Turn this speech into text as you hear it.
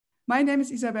My name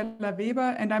is Isabella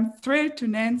Weber, and I'm thrilled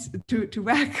to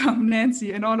welcome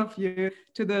Nancy and all of you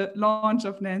to the launch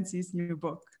of Nancy's new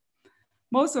book.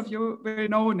 Most of you will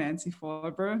know Nancy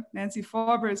Folbre. Nancy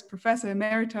Folbre is Professor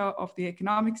Emerita of the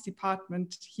Economics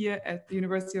Department here at the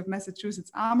University of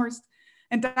Massachusetts Amherst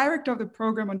and Director of the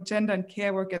Program on Gender and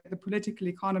Care Work at the Political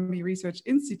Economy Research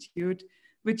Institute,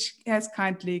 which has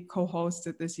kindly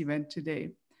co-hosted this event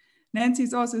today. Nancy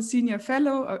is also a Senior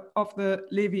Fellow of the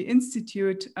Levy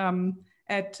Institute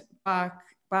at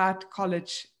Bard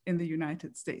College in the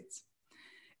United States.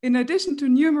 In addition to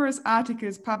numerous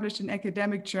articles published in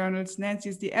academic journals, Nancy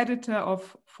is the editor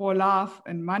of For Love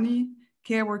and Money,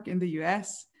 Care Work in the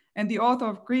US, and the author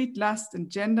of Greed, Lust, and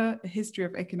Gender, A History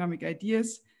of Economic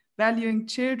Ideas, Valuing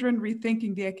Children,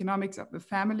 Rethinking the Economics of the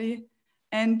Family,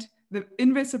 and The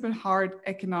Invisible Heart,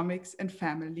 Economics and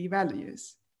Family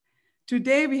Values.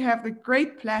 Today, we have the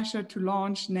great pleasure to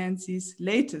launch Nancy's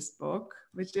latest book,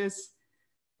 which is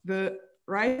The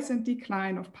Rise and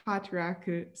Decline of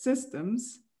Patriarchal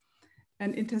Systems,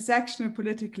 an Intersectional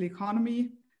Political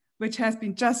Economy, which has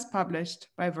been just published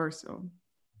by Verso.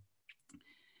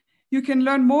 You can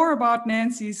learn more about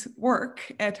Nancy's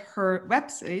work at her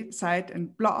website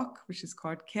and blog, which is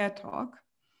called Care Talk.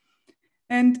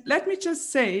 And let me just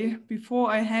say,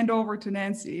 before I hand over to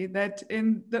Nancy, that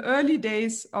in the early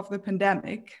days of the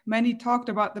pandemic, many talked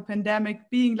about the pandemic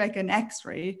being like an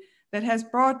X-ray that has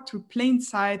brought to plain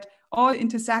sight all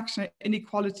intersectional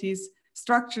inequalities,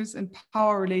 structures, and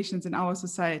power relations in our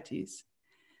societies.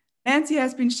 Nancy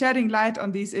has been shedding light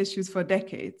on these issues for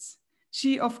decades.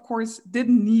 She, of course,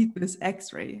 didn't need this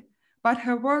X-ray, but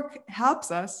her work helps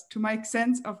us to make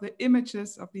sense of the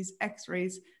images of these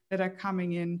X-rays that are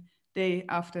coming in day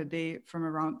after day from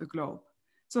around the globe.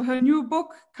 So her new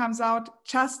book comes out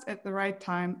just at the right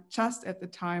time, just at the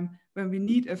time when we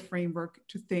need a framework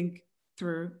to think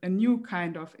through a new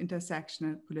kind of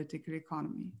intersectional political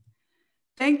economy.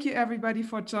 Thank you everybody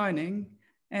for joining.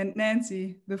 And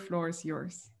Nancy, the floor is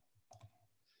yours.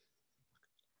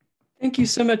 Thank you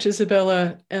so much,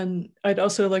 Isabella. And I'd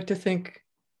also like to thank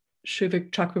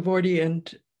Shuvik Chakravorty and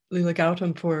Leela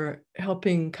Gautam for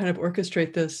helping kind of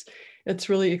orchestrate this. It's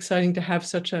really exciting to have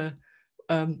such a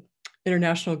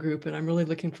international group, and I'm really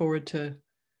looking forward to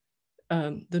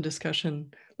the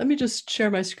discussion. Let me just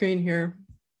share my screen here.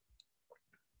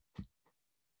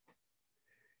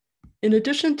 In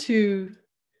addition to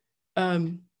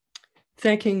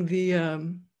thanking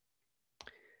the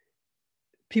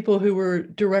people who were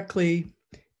directly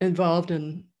involved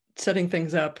in setting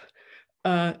things up,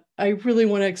 I really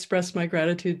want to express my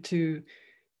gratitude to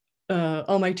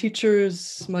all my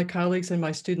teachers, my colleagues, and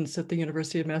my students at the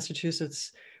University of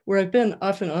Massachusetts, where I've been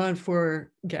off and on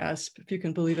for GASP, if you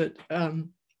can believe it,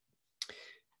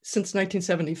 since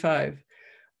 1975.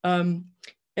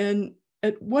 And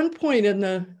at one point in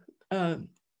the,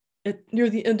 near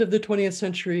the end of the 20th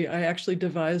century, I actually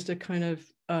devised a kind of,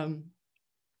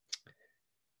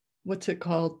 what's it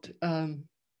called?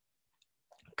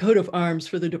 Coat of arms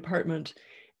for the department.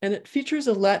 And it features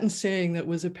a Latin saying that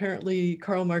was apparently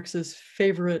Karl Marx's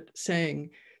favorite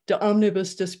saying, de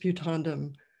omnibus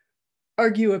disputandum,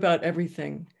 argue about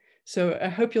everything. So I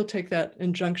hope you'll take that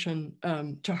injunction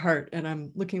to heart, and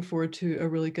I'm looking forward to a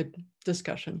really good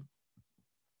discussion.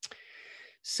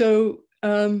 So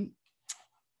the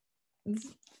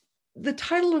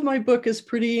title of my book is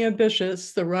pretty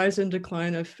ambitious, The Rise and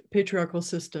Decline of Patriarchal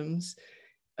Systems.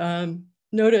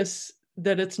 Notice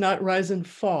that it's not rise and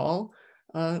fall.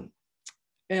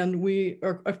 And we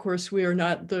are, of course, we are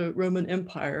not the Roman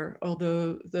Empire,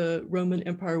 although the Roman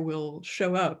Empire will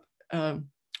show up,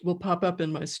 will pop up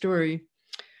in my story.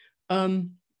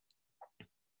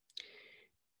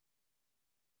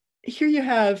 Here you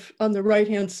have on the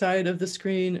right-hand side of the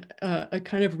screen, a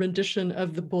kind of rendition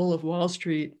of the Bull of Wall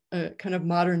Street, a kind of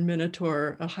modern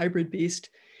minotaur, a hybrid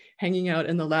beast hanging out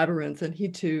in the labyrinth, and he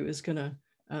too is gonna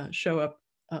show up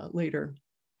later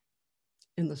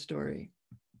in the story.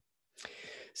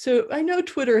 So I know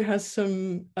Twitter has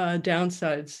some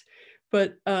downsides,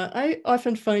 but I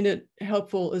often find it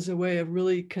helpful as a way of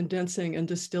really condensing and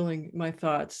distilling my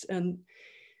thoughts. And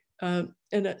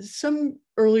at some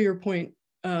earlier point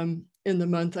in the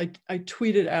month, I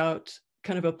tweeted out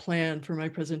kind of a plan for my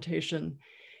presentation.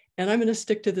 And I'm going to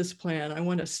stick to this plan. I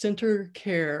want to center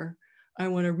care. I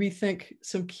want to rethink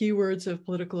some keywords of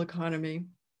political economy.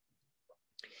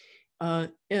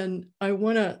 And I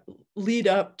want to lead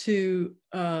up to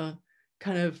kind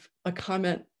of a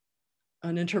comment,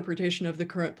 an interpretation of the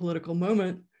current political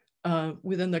moment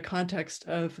within the context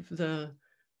of the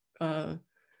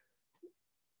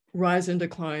rise and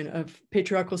decline of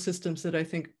patriarchal systems that I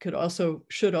think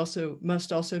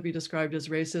must also be described as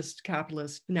racist,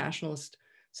 capitalist, nationalist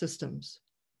systems.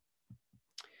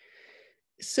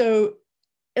 So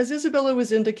as Isabella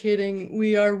was indicating,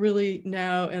 we are really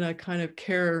now in a kind of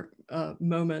care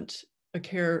moment, a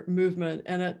care movement,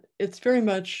 and it's very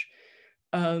much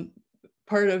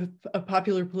part of a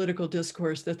popular political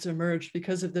discourse that's emerged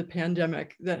because of the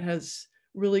pandemic that has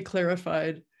really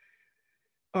clarified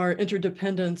our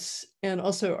interdependence and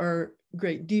also our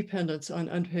great dependence on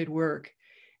unpaid work.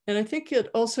 And I think it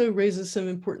also raises some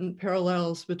important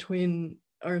parallels between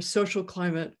our social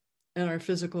climate and our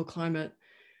physical climate,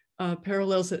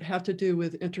 parallels that have to do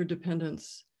with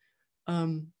interdependence,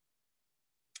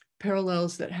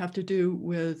 parallels that have to do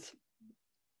with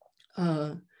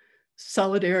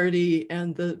solidarity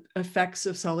and the effects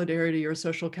of solidarity or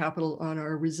social capital on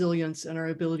our resilience and our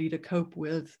ability to cope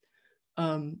with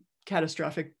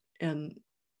catastrophic and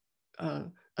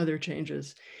other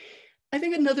changes. I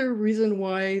think another reason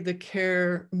why the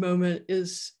care moment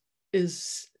is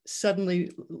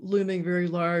suddenly looming very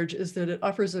large is that it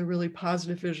offers a really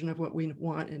positive vision of what we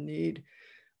want and need.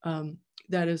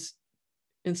 That is,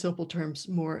 in simple terms,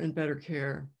 more and better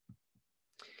care.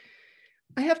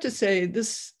 I have to say,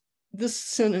 this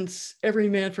sentence, "Every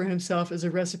man for himself is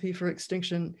a recipe for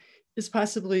extinction," is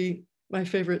possibly my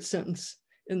favorite sentence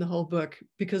in the whole book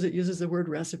because it uses the word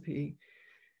recipe.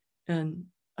 And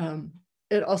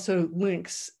it also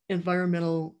links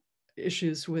environmental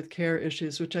issues with care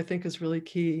issues, which I think is really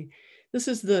key. This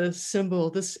is the symbol,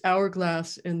 this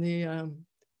hourglass in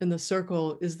the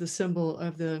circle is the symbol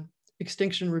of the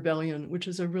Extinction Rebellion, which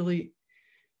is a really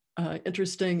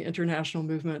interesting international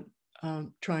movement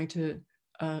trying to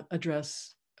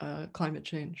address climate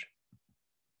change.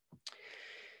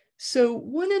 So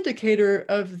one indicator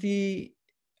of the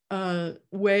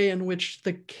way in which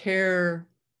the care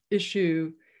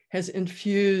issue has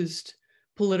infused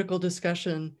political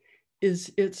discussion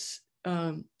is its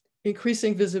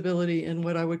increasing visibility in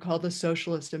what I would call the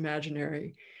socialist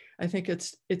imaginary. I think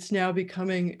it's now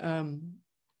becoming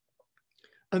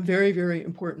a very, very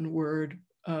important word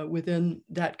within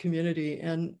that community.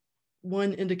 And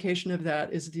one indication of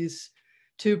that is these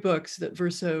two books that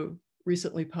Verso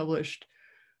recently published,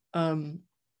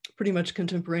 pretty much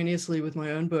contemporaneously with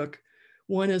my own book.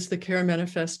 One is The Care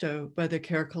Manifesto by the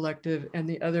Care Collective, and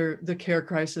the other, The Care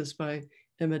Crisis by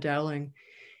Emma Dowling.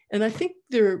 And I think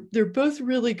they're both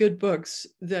really good books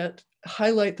that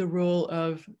highlight the role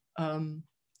of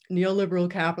neoliberal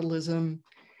capitalism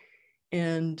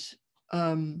and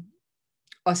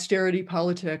austerity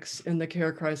politics in the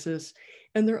care crisis.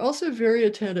 And they're also very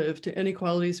attentive to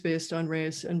inequalities based on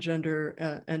race and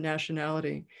gender and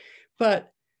nationality.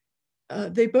 But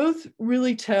they both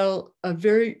really tell a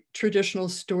very traditional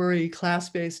story,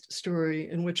 class-based story,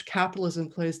 in which capitalism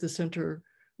plays the center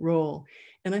role.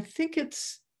 And I think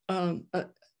it's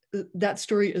that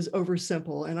story is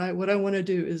oversimple. And what I want to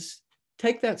do is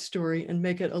take that story and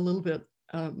make it a little bit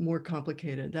more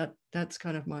complicated. That's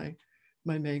kind of my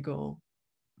main goal.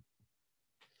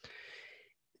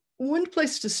 One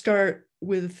place to start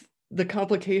with the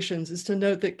complications is to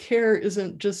note that care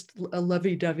isn't just a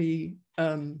lovey-dovey,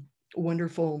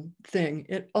 wonderful thing.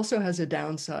 It also has a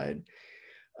downside.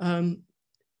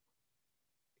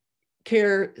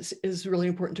 Care is really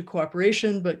important to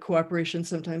cooperation, but cooperation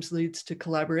sometimes leads to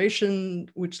collaboration,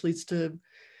 which leads to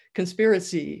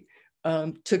conspiracy,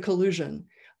 to collusion.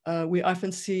 We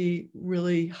often see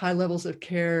really high levels of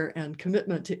care and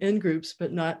commitment to in-groups,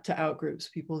 but not to out-groups,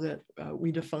 people that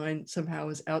we define somehow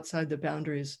as outside the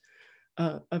boundaries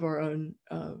of our own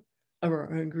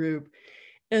group.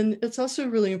 And it's also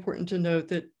really important to note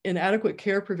that inadequate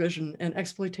care provision and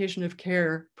exploitation of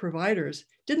care providers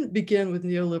didn't begin with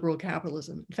neoliberal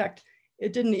capitalism. In fact,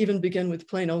 it didn't even begin with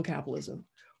plain old capitalism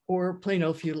or plain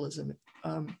old feudalism.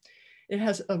 It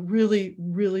has a really,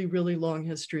 really, really long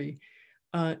history.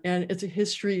 And it's a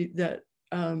history that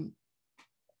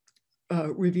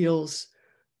reveals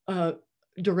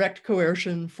direct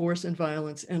coercion, force, and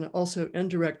violence, and also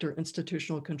indirect or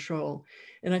institutional control.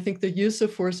 And I think the use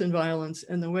of force and violence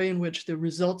and the way in which the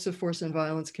results of force and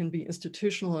violence can be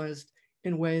institutionalized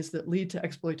in ways that lead to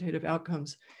exploitative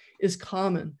outcomes is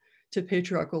common to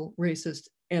patriarchal, racist,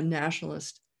 and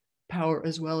nationalist power,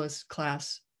 as well as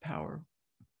class power.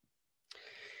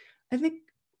 I think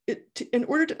in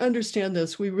order to understand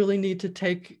this, we really need to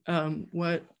take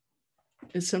what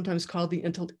is sometimes called the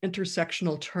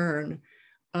intersectional turn.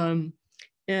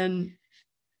 And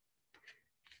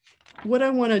what I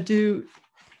want to do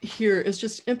here is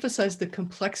just emphasize the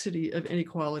complexity of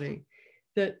inequality,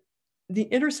 that the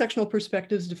intersectional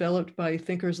perspectives developed by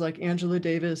thinkers like Angela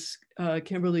Davis,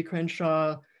 Kimberly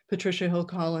Crenshaw, Patricia Hill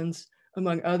Collins,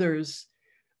 among others,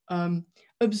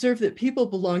 observe that people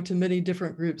belong to many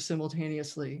different groups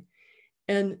simultaneously.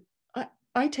 And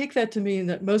I take that to mean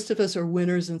that most of us are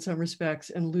winners in some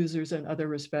respects and losers in other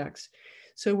respects.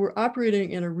 So we're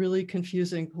operating in a really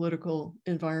confusing political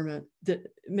environment that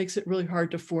makes it really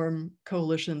hard to form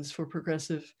coalitions for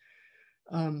progressive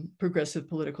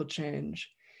political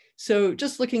change. So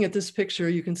just looking at this picture,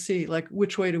 you can see like,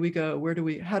 which way do we go?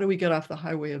 How do we get off the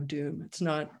highway of doom? It's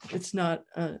not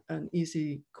an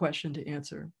easy question to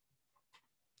answer.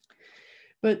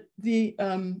 But the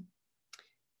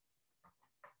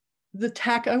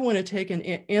tack I want to take in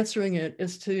answering it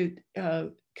is to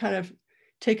kind of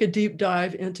take a deep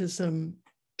dive into some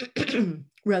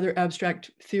rather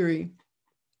abstract theory,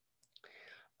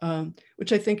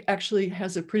 which I think actually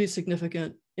has a pretty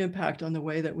significant impact on the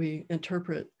way that we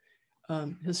interpret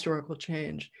historical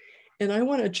change. And I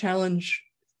want to challenge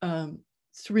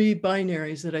three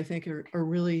binaries that I think are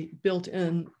really built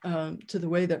in to the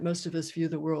way that most of us view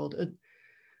the world.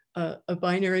 A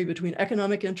binary between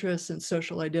economic interests and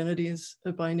social identities,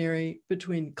 a binary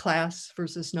between class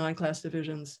versus non-class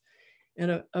divisions,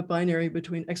 and a binary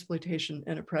between exploitation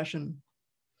and oppression.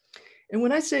 And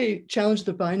when I say challenge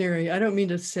the binary, I don't mean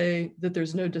to say that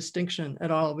there's no distinction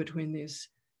at all between these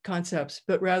concepts,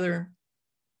 but rather,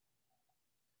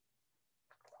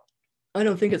 I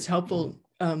don't think it's helpful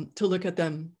to look at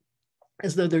them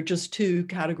as though they're just two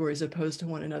categories opposed to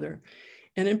one another.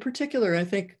 And in particular, I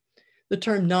think the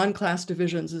term non-class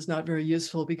divisions is not very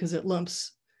useful because it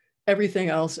lumps everything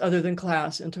else other than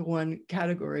class into one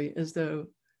category as though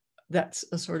that's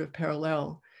a sort of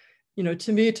parallel. You know,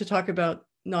 to me, to talk about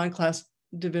non-class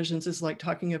divisions is like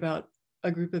talking about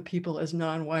a group of people as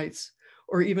non-whites,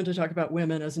 or even to talk about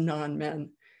women as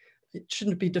non-men. It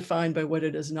shouldn't be defined by what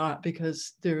it is not,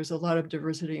 because there's a lot of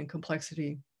diversity and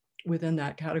complexity within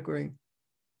that category.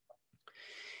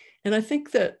 And I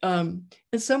think that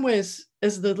in some ways,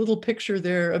 as the little picture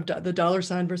there of the dollar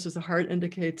sign versus the heart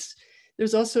indicates,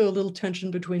 there's also a little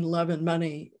tension between love and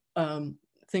money,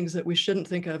 things that we shouldn't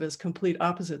think of as complete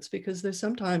opposites, because they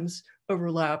sometimes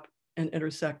overlap and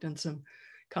intersect in some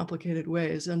complicated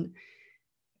ways. And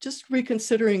just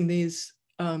reconsidering these,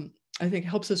 I think,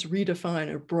 helps us redefine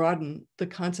or broaden the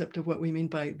concept of what we mean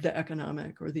by the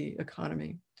economic or the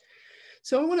economy.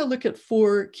 So I want to look at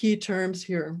four key terms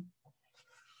here.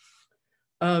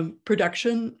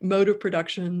 Production, mode of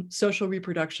production, social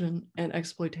reproduction, and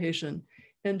exploitation.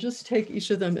 And just take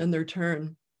each of them in their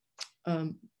turn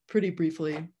pretty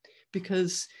briefly,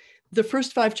 because the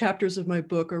first 5 chapters of my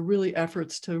book are really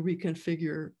efforts to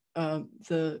reconfigure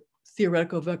the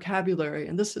theoretical vocabulary.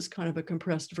 And this is kind of a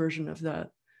compressed version of that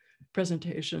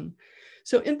presentation.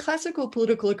 So in classical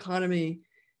political economy,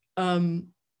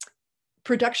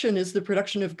 production is the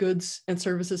production of goods and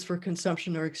services for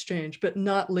consumption or exchange, but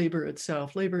not labor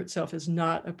itself. Labor itself is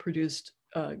not a produced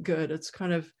good. It's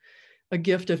kind of a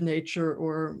gift of nature,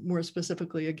 or more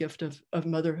specifically, a gift of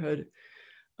motherhood.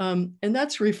 And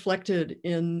that's reflected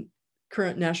in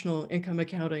current national income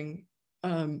accounting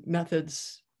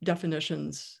methods,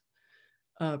 definitions,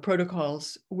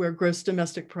 protocols, where gross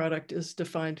domestic product is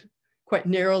defined quite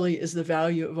narrowly as the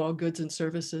value of all goods and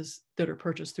services that are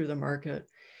purchased through the market.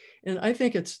 And I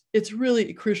think it's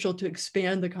really crucial to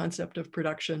expand the concept of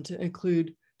production to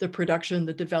include the production,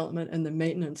 the development, and the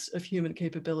maintenance of human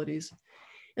capabilities.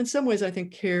 In some ways, I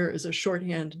think care is a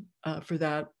shorthand for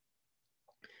that.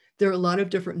 There are a lot of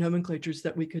different nomenclatures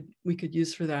that we could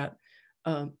use for that.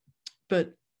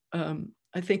 But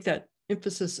I think that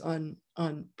emphasis on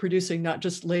producing not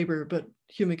just labor, but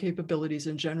human capabilities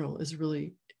in general is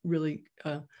really, really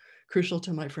crucial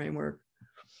to my framework.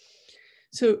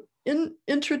 So in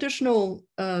traditional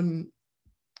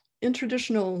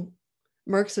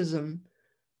Marxism,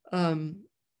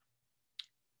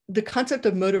 the concept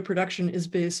of mode of production is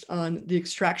based on the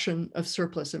extraction of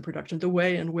surplus in production, the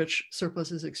way in which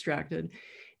surplus is extracted.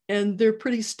 And they're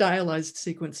pretty stylized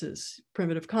sequences: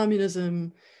 primitive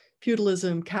communism,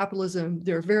 feudalism, capitalism.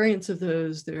 There are variants of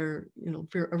those. There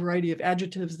are, a variety of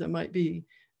adjectives that might be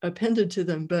appended to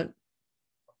them, but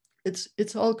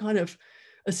it's all kind of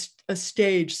a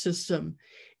stage system.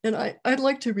 And I'd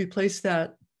like to replace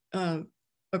that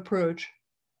approach,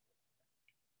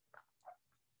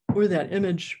 or that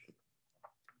image,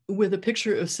 with a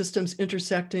picture of systems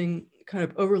intersecting, kind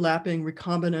of overlapping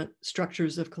recombinant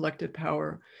structures of collective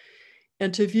power,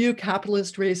 and to view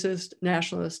capitalist, racist,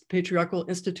 nationalist, patriarchal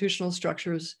institutional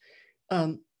structures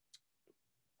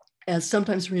as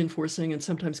sometimes reinforcing and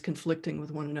sometimes conflicting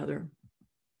with one another.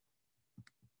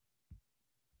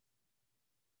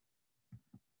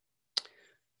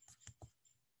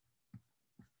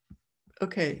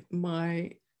 Okay,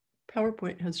 my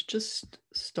PowerPoint has just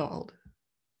stalled.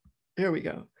 There we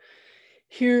go.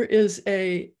 Here is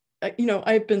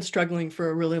I've been struggling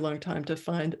for a really long time to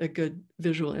find a good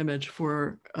visual image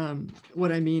for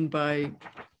what I mean by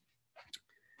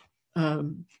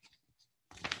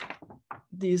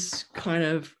these kind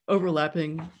of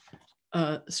overlapping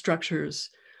structures.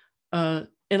 And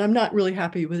I'm not really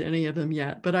happy with any of them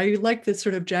yet, but I like this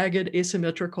sort of jagged,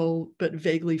 asymmetrical, but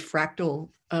vaguely fractal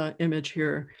image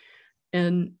here.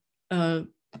 And,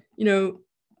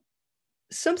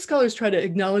 some scholars try to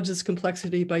acknowledge this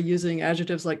complexity by using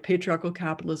adjectives like patriarchal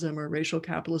capitalism or racial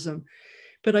capitalism.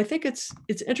 But I think it's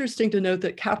interesting to note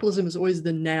that capitalism is always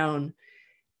the noun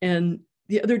and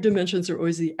the other dimensions are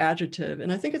always the adjective. And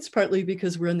I think it's partly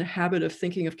because we're in the habit of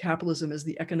thinking of capitalism as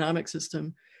the economic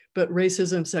system, but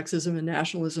racism, sexism, and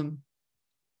nationalism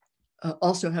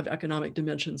also have economic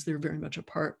dimensions. They're very much a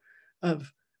part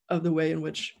of the way in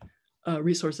which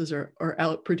resources are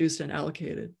produced and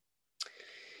allocated.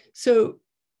 So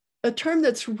a term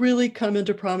that's really come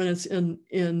into prominence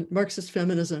in Marxist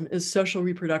feminism is social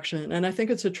reproduction. And I think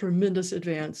it's a tremendous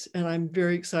advance. And I'm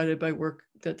very excited by work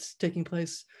that's taking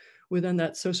place within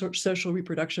that social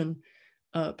reproduction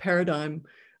paradigm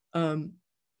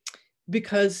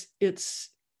because it's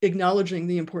acknowledging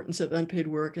the importance of unpaid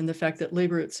work and the fact that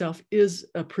labor itself is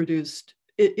produced,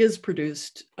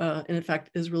 and in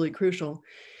fact is really crucial.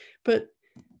 But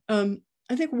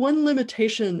I think one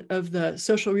limitation of the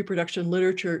social reproduction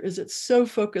literature is it's so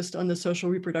focused on the social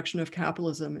reproduction of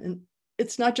capitalism. And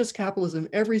it's not just capitalism.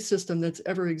 Every system that's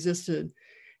ever existed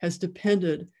has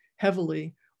depended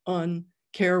heavily on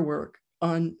care work,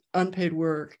 on unpaid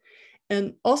work.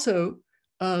 And also,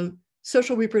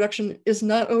 social reproduction is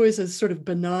not always a sort of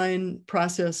benign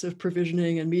process of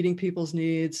provisioning and meeting people's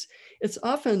needs. It's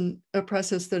often a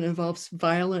process that involves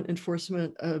violent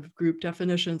enforcement of group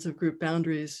definitions, of group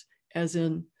boundaries, as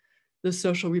in the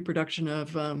social reproduction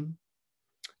of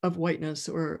whiteness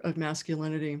or of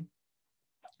masculinity.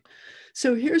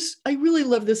 So I really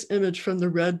love this image from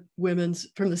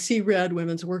the See Red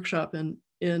Women's Workshop in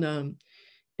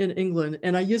England.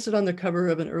 And I used it on the cover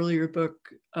of an earlier book,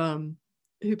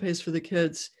 Who Pays for the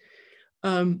Kids?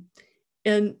 And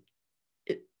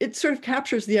it sort of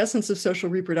captures the essence of social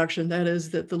reproduction. That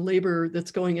is that the labor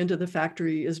that's going into the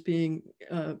factory is being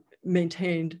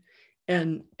maintained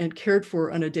and cared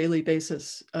for on a daily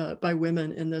basis by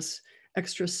women in this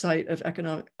extra site of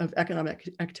economic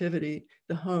activity,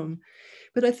 the home.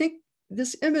 But I think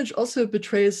this image also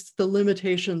betrays the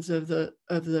limitations of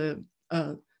the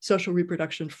social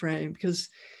reproduction frame, because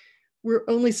we're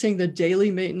only seeing the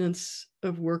daily maintenance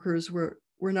of workers. We're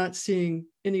not seeing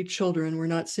any children. We're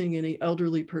not seeing any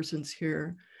elderly persons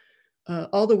here.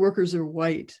 All the workers are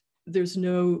white. There's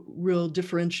no real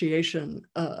differentiation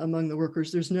among the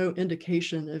workers. There's no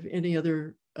indication of any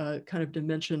other kind of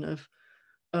dimension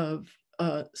of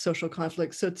social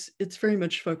conflict. So it's very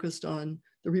much focused on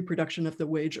the reproduction of the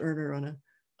wage earner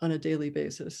on a daily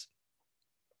basis.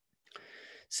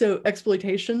 So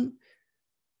exploitation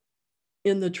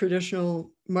in the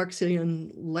traditional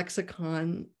Marxian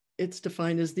lexicon, it's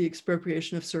defined as the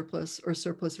expropriation of surplus or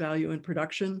surplus value in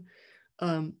production.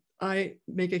 I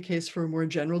make a case for a more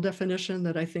general definition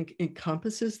that I think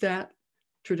encompasses that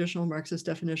traditional Marxist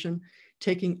definition,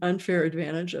 taking unfair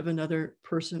advantage of another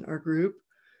person or group.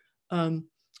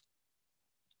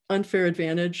 Unfair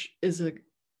advantage is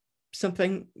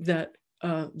something that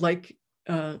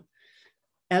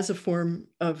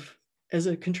as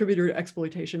a contributor to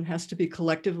exploitation has to be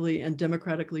collectively and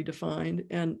democratically defined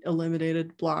and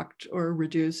eliminated, blocked, or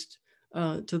reduced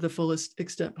to the fullest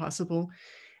extent possible.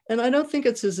 And I don't think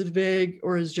it's as vague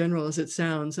or as general as it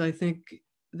sounds. I think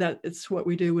that it's what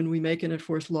we do when we make and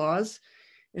enforce laws.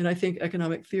 And I think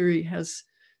economic theory has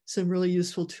some really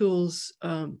useful tools,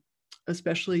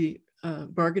 especially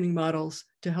bargaining models,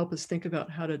 to help us think about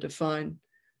how to define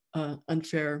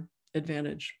unfair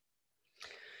advantage.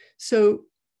 So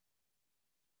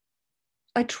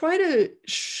I try to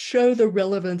show the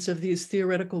relevance of these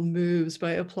theoretical moves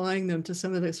by applying them to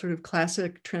some of the sort of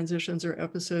classic transitions or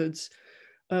episodes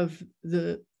of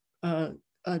the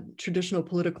traditional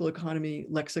political economy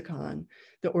lexicon,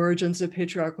 the origins of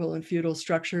patriarchal and feudal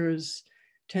structures,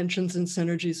 tensions and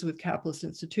synergies with capitalist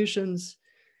institutions,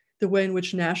 the way in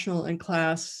which national and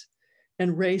class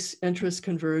and race interests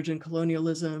converge in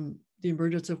colonialism, the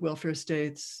emergence of welfare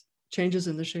states, changes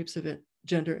in the shapes of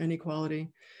gender inequality.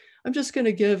 I'm just going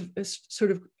to give a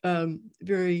sort of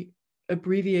very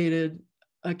abbreviated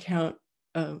account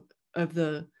of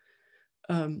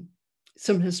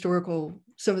some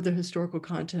of the historical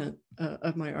content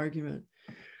of my argument.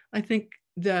 I think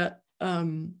that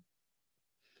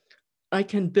I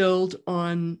can build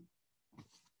on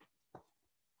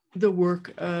the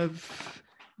work of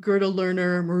Gerda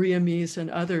Lerner, Maria Mies, and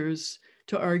others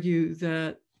to argue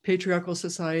that patriarchal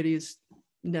societies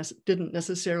didn't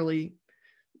necessarily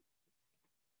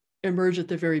emerge at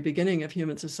the very beginning of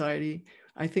human society.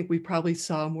 I think we probably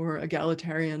saw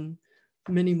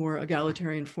many more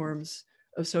egalitarian forms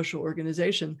of social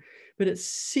organization, but it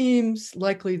seems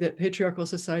likely that patriarchal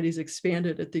societies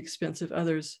expanded at the expense of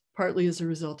others, partly as a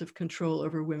result of control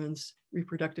over women's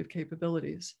reproductive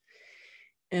capabilities.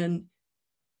 And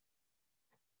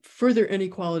further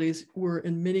inequalities were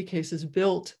in many cases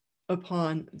built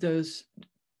upon those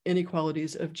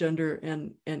inequalities of gender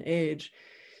and age.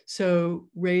 So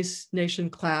race, nation,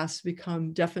 class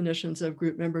become definitions of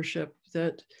group membership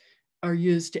that are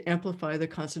used to amplify the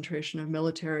concentration of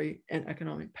military and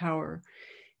economic power.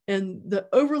 And the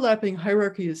overlapping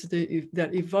hierarchies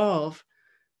that evolve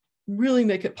really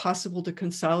make it possible to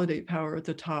consolidate power at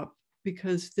the top,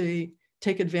 because they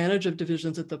take advantage of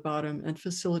divisions at the bottom and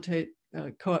facilitate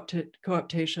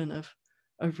co-optation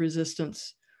of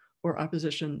resistance or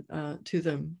opposition to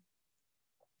them.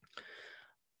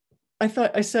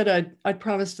 I said I'd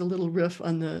promised a little riff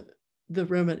on the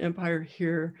Roman Empire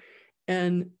here.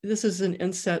 And this is an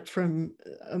inset from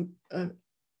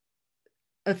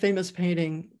a famous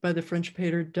painting by the French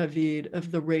painter David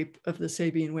of the rape of the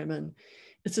Sabine women.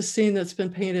 It's a scene that's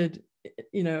been painted,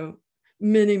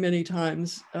 many, many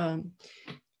times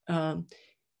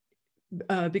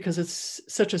because it's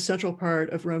such a central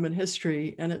part of Roman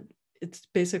history. And it's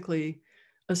basically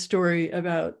a story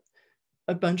about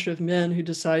a bunch of men who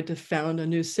decide to found a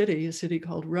new city, a city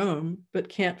called Rome, but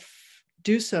can't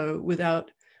do so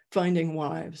without finding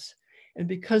wives. And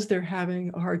because they're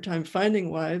having a hard time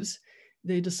finding wives,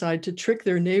 they decide to trick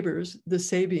their neighbors, the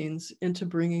Sabines, into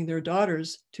bringing their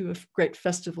daughters to a great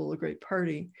festival, a great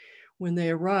party. When they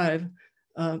arrive,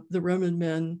 the Roman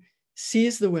men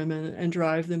seize the women and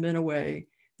drive the men away.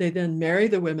 They then marry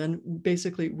the women,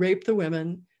 basically rape the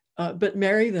women, but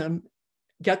marry them,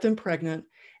 get them pregnant.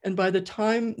 And by the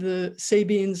time the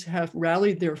Sabines have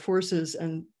rallied their forces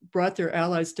and brought their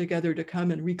allies together to come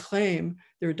and reclaim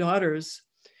their daughters,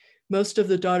 most of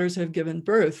the daughters have given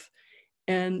birth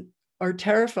and are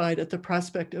terrified at the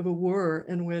prospect of a war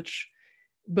in which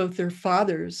both their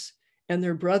fathers and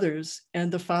their brothers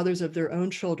and the fathers of their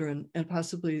own children and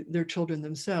possibly their children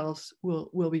themselves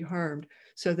will be harmed.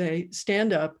 So they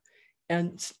stand up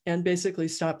and basically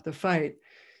stop the fight.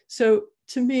 So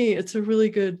to me, it's a really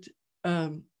good,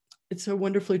 it's a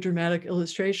wonderfully dramatic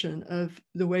illustration of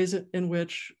the ways in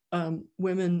which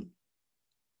women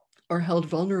are held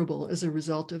vulnerable as a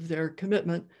result of their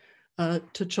commitment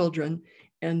to children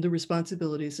and the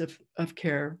responsibilities of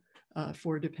care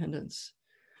for dependents.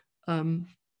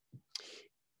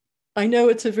 I know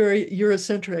it's a very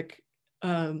Eurocentric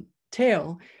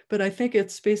tale, but I think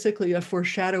it's basically a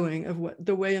foreshadowing of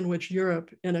the way in which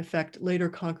Europe, in effect, later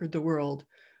conquered the world,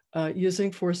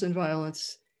 using force and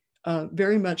violence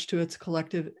very much to its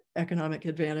collective economic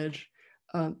advantage,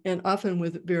 and often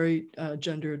with very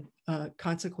gendered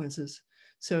consequences.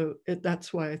 So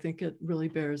that's why I think it really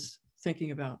bears thinking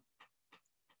about.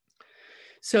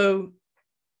 So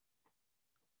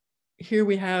here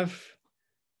we have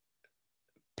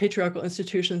patriarchal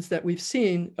institutions that we've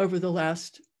seen over the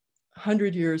last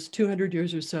 100 years, 200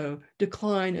 years or so,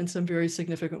 decline in some very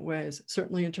significant ways,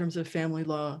 certainly in terms of family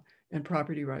law and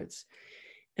property rights.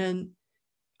 And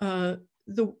the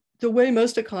way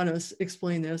most economists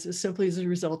explain this is simply as a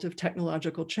result of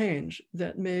technological change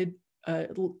that made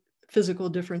physical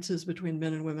differences between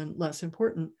men and women less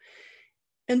important.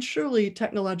 And surely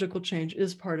technological change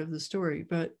is part of the story,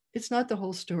 but it's not the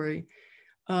whole story.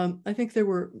 I think there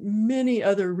were many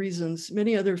other reasons,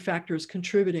 many other factors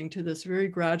contributing to this very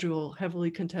gradual, heavily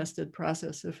contested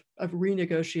process of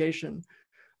renegotiation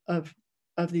of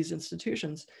these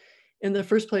institutions. In the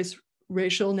first place,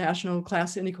 racial, national,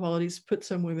 class inequalities put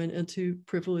some women into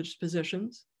privileged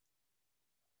positions.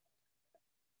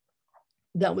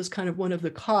 That was kind of one of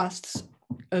the costs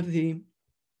of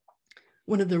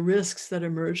one of the risks that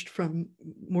emerged from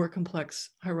more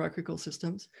complex hierarchical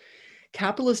systems.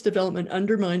 Capitalist development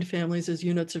undermined families as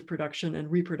units of production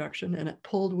and reproduction, and it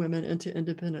pulled women into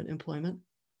independent employment.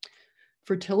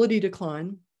 Fertility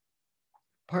decline,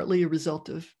 partly a result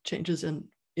of changes in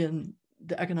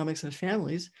the economics of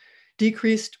families,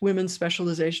 decreased women's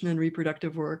specialization in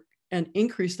reproductive work and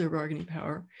increased their bargaining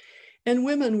power. And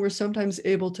women were sometimes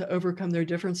able to overcome their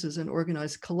differences and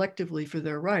organize collectively for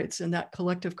their rights, and that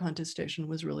collective contestation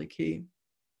was really key.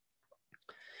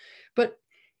 But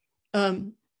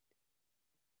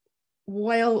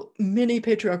while many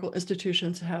patriarchal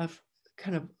institutions have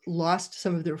kind of lost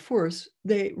some of their force,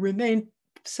 they remain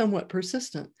somewhat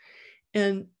persistent.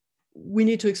 And we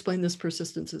need to explain this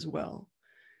persistence as well.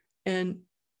 And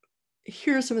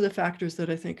here are some of the factors that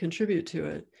I think contribute to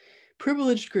it.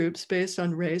 Privileged groups based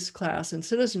on race, class, and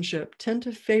citizenship tend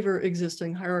to favor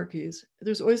existing hierarchies.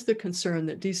 There's always the concern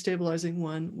that destabilizing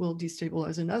one will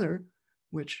destabilize another,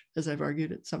 which, as I've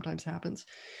argued, it sometimes happens.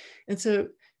 And so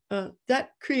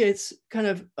that creates kind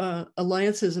of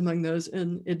alliances among those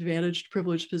in advantaged,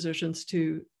 privileged positions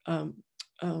to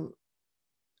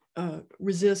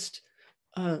resist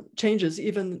changes,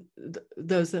 even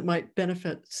those that might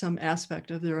benefit some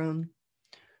aspect of their own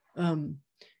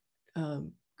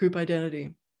group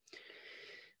identity.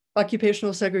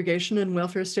 Occupational segregation and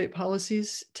welfare state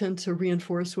policies tend to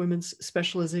reinforce women's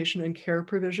specialization and care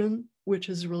provision, which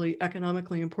is really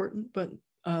economically important, but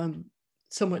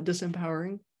somewhat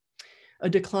disempowering. A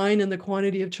decline in the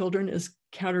quantity of children is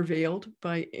countervailed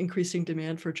by increasing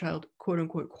demand for child, quote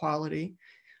unquote, quality.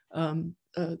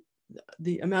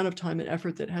 The amount of time and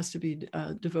effort that has to be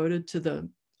devoted to the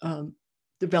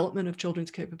development of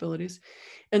children's capabilities,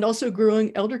 and also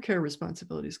growing elder care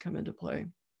responsibilities come into play.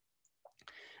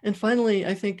 And finally,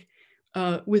 I think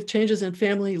with changes in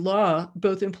family law,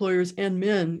 both employers and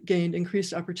men gained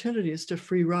increased opportunities to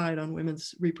free ride on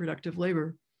women's reproductive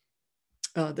labor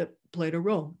that played a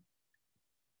role.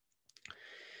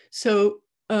 So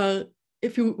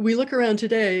if we look around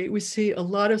today, we see a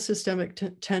lot of systemic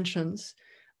tensions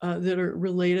that are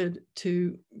related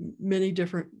to many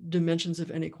different dimensions of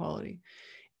inequality.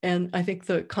 And I think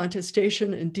the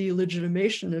contestation and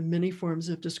delegitimation of many forms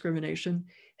of discrimination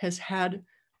has had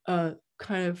a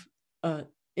kind of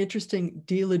interesting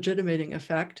delegitimating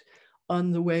effect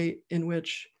on the way in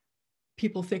which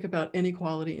people think about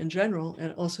inequality in general,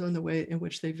 and also in the way in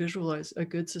which they visualize a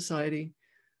good society,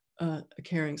 a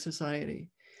caring society.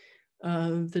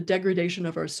 The degradation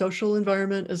of our social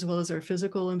environment as well as our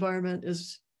physical environment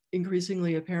is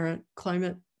increasingly apparent.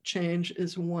 Climate change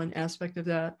is one aspect of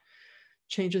that.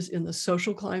 Changes in the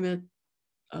social climate,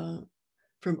 from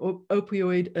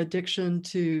opioid addiction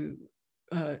to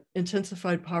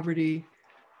intensified poverty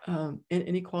and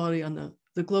inequality on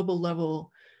the global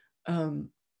level.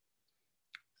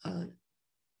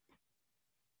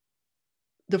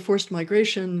 The forced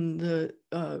migration, the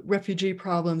refugee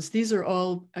problems, these are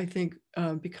all, I think,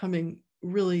 becoming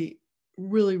really,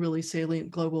 really, really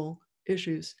salient global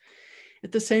issues.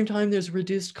 At the same time, there's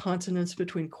reduced consonance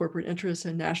between corporate interests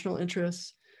and national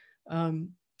interests.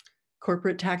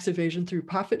 Corporate tax evasion through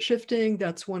profit shifting,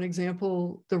 that's one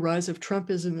example. The rise of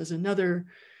Trumpism is another.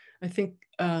 I think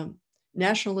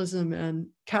nationalism and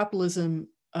capitalism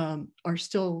are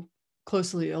still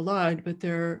closely allied, but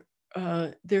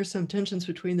there's some tensions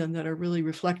between them that are really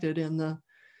reflected in the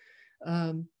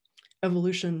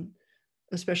evolution,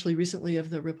 especially recently, of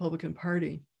the Republican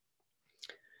Party.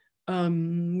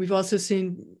 We've also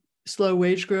seen slow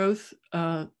wage growth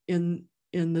in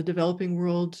the developing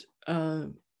world,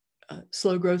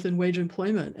 slow growth in wage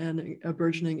employment and a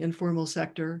burgeoning informal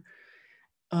sector.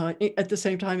 At the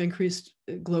same time, increased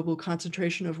global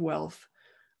concentration of wealth.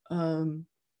 And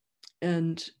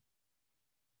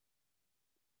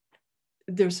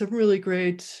there's some really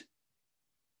great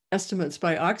estimates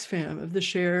by Oxfam of the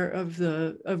share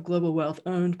of global wealth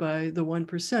owned by the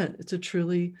 1%. It's a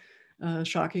truly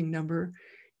shocking number.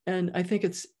 And I think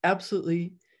it's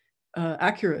absolutely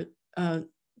accurate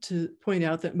to point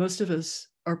out that most of us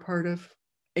are part of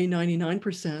a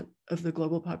 99% of the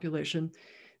global population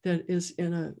that is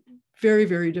in a very,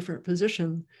 very different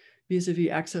position vis-a-vis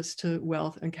access to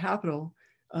wealth and capital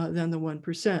than the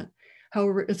 1%.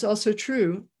 However, it's also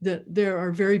true that there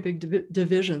are very big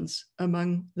divisions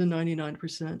among the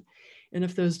 99%. And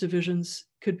if those divisions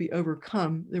could be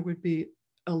overcome, there would be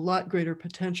a lot greater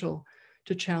potential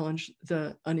to challenge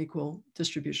the unequal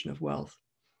distribution of wealth.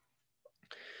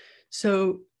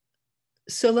 So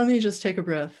let me just take a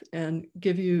breath and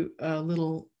give you a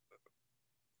little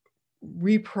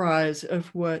reprise of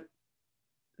what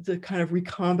the kind of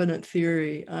recombinant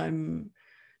theory I'm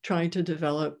trying to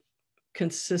develop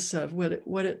consists of,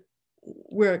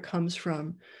 where it comes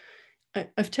from.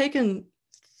 I've taken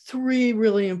three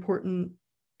really important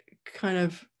kind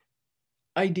of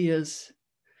ideas,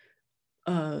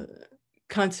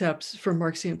 concepts from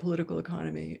Marxian political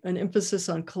economy: an emphasis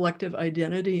on collective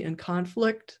identity and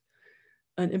conflict,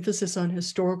 an emphasis on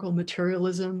historical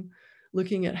materialism,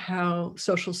 looking at how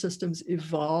social systems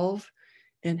evolve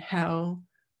and how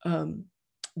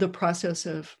the process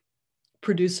of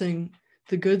producing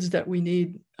the goods that we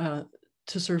need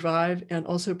to survive, and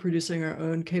also producing our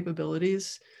own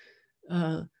capabilities,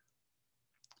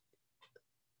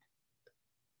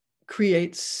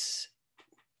 creates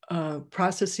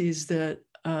processes that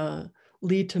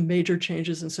lead to major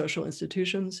changes in social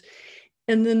institutions.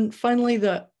 And then finally,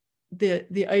 the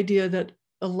idea that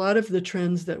a lot of the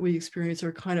trends that we experience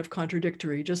are kind of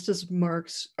contradictory, just as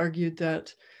Marx argued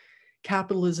that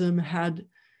capitalism had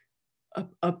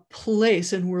a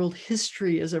place in world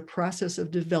history as a process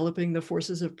of developing the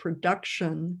forces of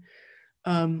production,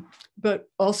 but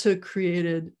also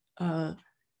created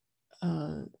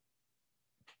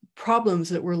problems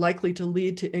that were likely to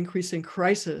lead to increasing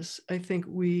crisis. I think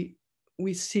we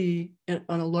see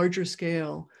on a larger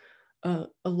scale a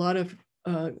lot of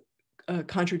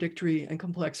contradictory and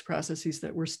complex processes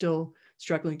that we're still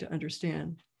struggling to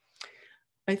understand.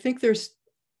 I think there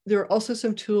are also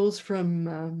some tools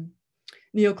from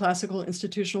neoclassical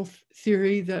institutional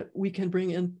theory that we can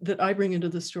bring in, that I bring into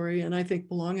the story, and I think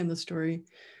belong in the story.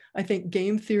 I think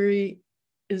game theory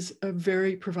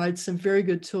provides some very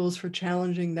good tools for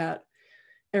challenging that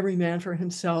every man for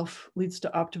himself leads to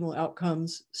optimal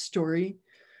outcomes story.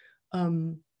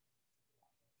 I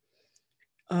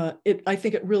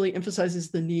think it really emphasizes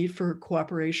the need for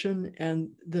cooperation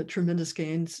and the tremendous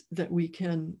gains that we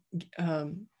can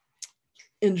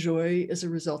enjoy as a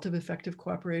result of effective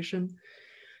cooperation.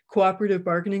 Cooperative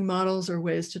bargaining models are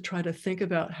ways to try to think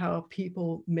about how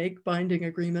people make binding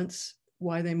agreements,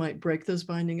 why they might break those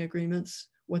binding agreements,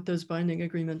 what those binding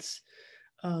agreements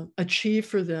achieve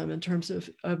for them in terms of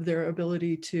their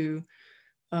ability to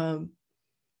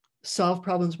solve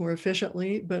problems more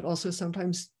efficiently, but also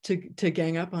sometimes to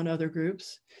gang up on other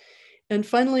groups. And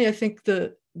finally, I think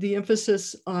the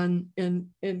emphasis on in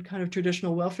kind of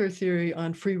traditional welfare theory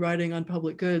on free riding on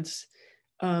public goods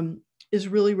is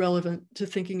really relevant to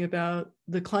thinking about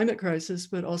the climate crisis,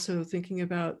 but also thinking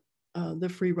about the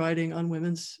free riding on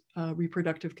women's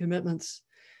reproductive commitments.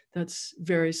 That's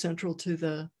very central to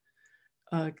the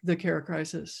care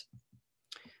crisis.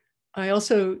 I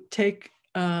also take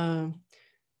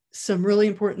some really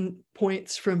important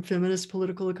points from feminist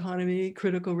political economy,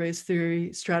 critical race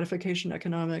theory, stratification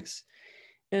economics,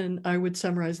 and I would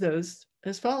summarize those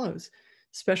as follows.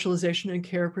 Specialization in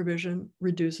care provision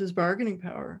reduces bargaining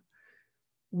power.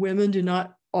 Women do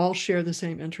not all share the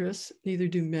same interests, neither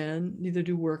do men, neither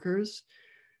do workers.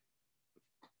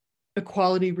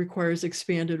 Equality requires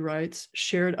expanded rights,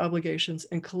 shared obligations,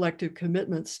 and collective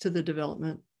commitments to the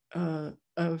development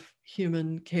of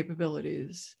human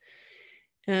capabilities.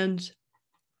 And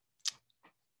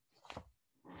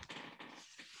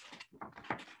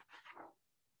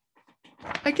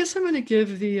I guess I'm going to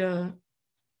give the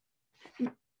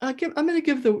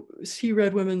See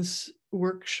Red Women's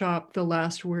workshop the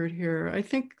last word here. I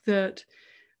think that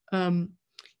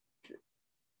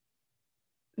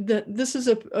that this is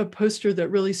a poster that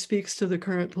really speaks to the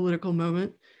current political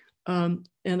moment, and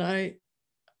I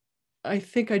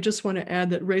think I just want to add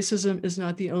that racism is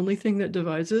not the only thing that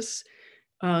divides us.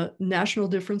 National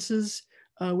differences,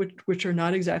 which are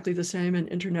not exactly the same, and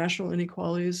international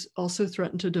inequalities also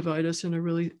threaten to divide us in a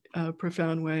really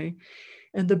profound way.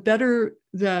 And the better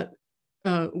that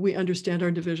we understand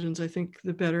our divisions, I think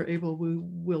the better able we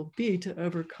will be to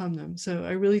overcome them. So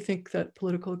I really think that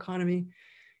political economy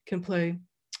can play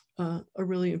a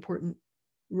really important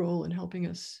role in helping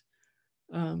us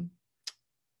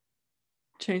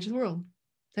change the world.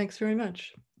 Thanks very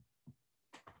much.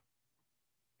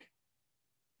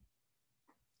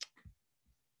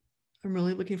 I'm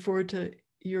really looking forward to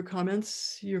your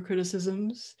comments, your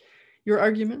criticisms, your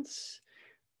arguments.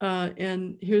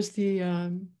 And here's the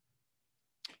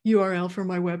URL for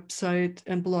my website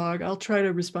and blog. I'll try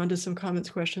to respond to some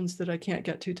comments, questions that I can't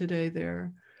get to today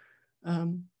there.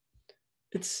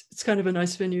 It's kind of a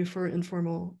nice venue for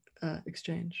informal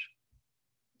exchange.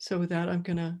 So with that, I'm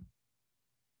gonna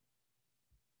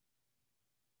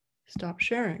stop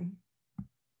sharing.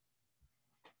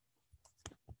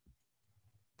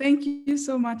 Thank you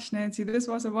so much, Nancy. This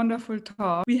was a wonderful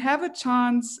talk. We have a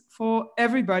chance for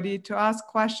everybody to ask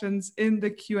questions in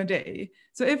the Q&A.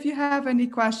 So if you have any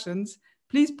questions,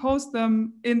 please post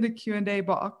them in the Q&A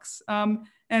box.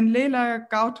 And Leila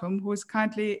Gautam, who is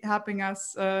kindly helping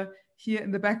us here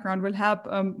in the background, will help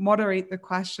moderate the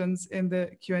questions in the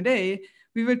Q&A.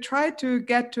 We will try to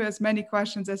get to as many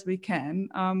questions as we can.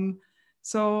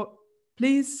 So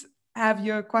please have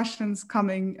your questions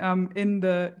coming in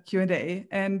the Q&A,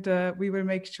 and we will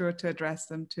make sure to address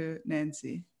them to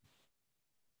Nancy.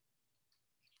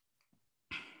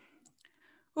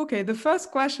 Okay, the first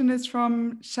question is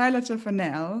from Shailaja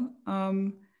Fanel.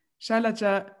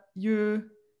 Shailaja, you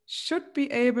should be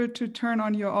able to turn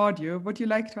on your audio. Would you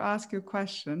like to ask your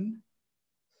question?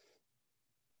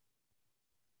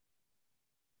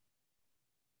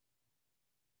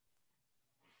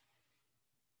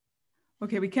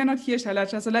 Okay, we cannot hear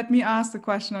Shailaja, so let me ask the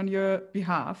question on your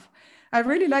behalf. I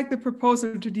really like the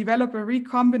proposal to develop a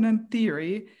recombinant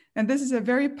theory, and this is a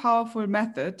very powerful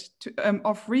method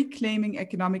of reclaiming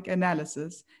economic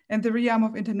analysis and the realm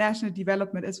of international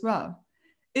development as well.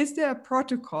 Is there a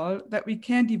protocol that we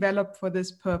can develop for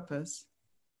this purpose?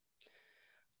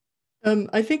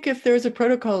 I think if there's a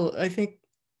protocol, I think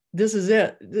this is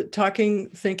it. Talking,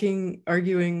 thinking,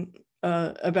 arguing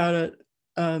about it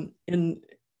in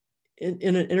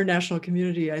an international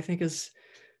community, I think is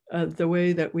the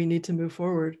way that we need to move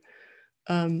forward.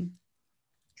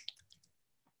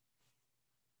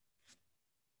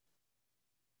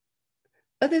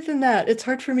 Other than that, it's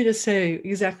hard for me to say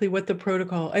exactly what the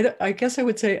protocol, I guess I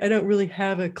would say I don't really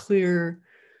have a clear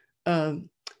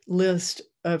list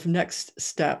of next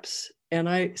steps. And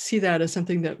I see that as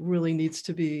something that really needs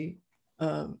to be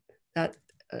a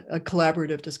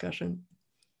collaborative discussion.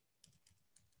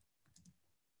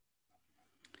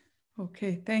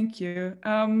 Okay, thank you.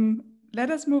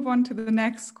 Let us move on to the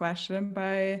next question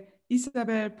by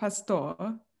Isabel Pastor.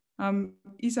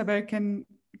 Isabel, can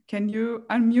you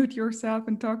unmute yourself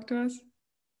and talk to us?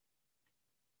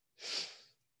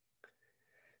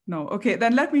 No, okay,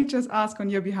 then let me just ask on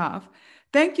your behalf.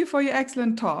 Thank you for your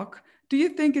excellent talk. Do you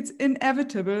think it's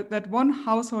inevitable that one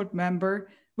household member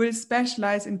will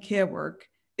specialize in care work?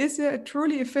 Is there a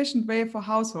truly efficient way for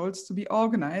households to be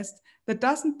organized that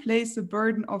doesn't place the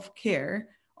burden of care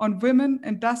on women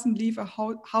and doesn't leave a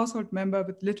household member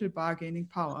with little bargaining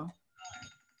power?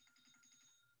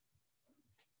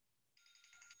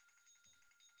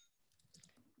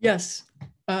 Yes,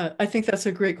 I think that's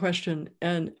a great question.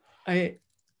 And I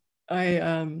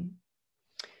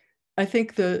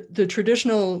think the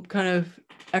traditional kind of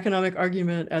economic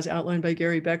argument as outlined by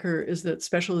Gary Becker is that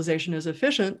specialization is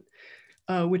efficient,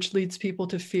 which leads people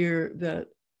to fear that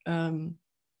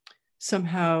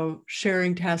somehow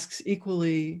sharing tasks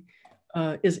equally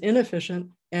is inefficient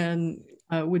and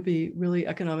would be really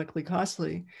economically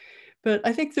costly. But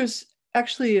I think there's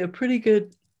actually a pretty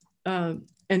good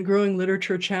and growing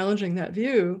literature challenging that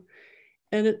view.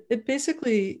 And it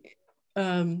basically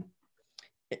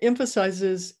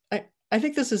emphasizes, I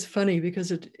think this is funny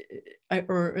because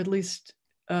or at least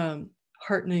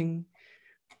heartening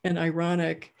and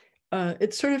ironic.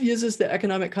 It sort of uses the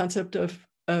economic concept of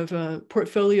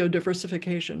portfolio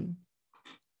diversification.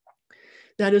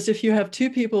 That is, if you have two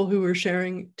people who are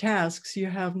sharing tasks, you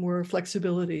have more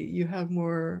flexibility, you have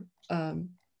more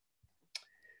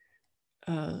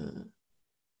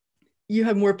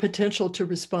potential to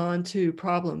respond to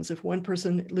problems. If one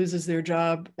person loses their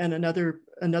job and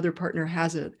another partner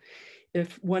has it,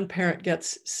 if one parent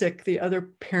gets sick, the other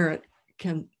parent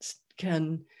can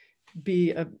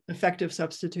be an effective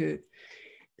substitute.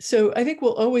 So I think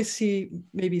we'll always see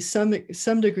maybe some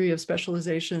degree of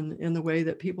specialization in the way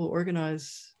that people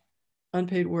organize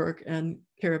unpaid work and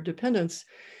care of dependents.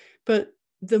 But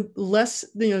the less,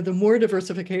 the more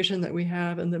diversification that we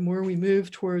have and the more we move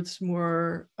towards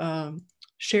more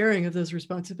sharing of those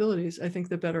responsibilities, I think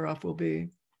the better off we'll be.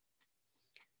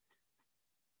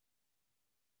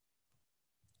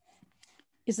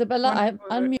 Isabella, I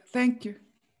unmute. Thank you.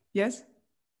 Yes?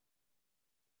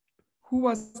 Who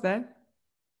was that?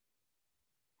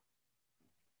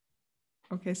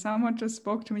 Okay, someone just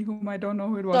spoke to me whom I don't know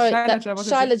who it was. Sorry,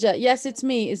 Shailaja, yes, it's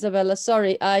me, Isabella.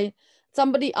 Sorry,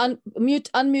 somebody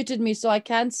unmuted me, so I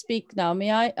can't speak now.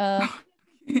 May I?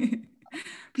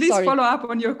 Please follow up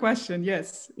on your question.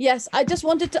 Yes. Yes, I just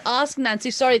wanted to ask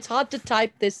Nancy. Sorry, it's hard to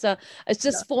type this. It's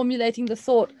just formulating the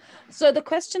thought. So the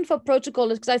question for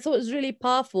protocol is, because I thought it was really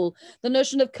powerful, the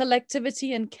notion of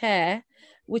collectivity and care,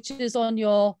 which is on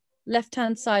your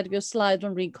left-hand side of your slide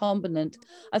on recombinant.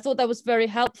 I thought that was very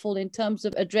helpful in terms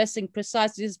of addressing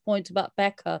precisely this point about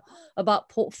Becker, about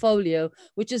portfolio,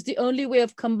 which is the only way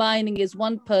of combining is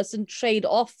one person trade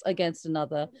off against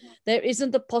another. There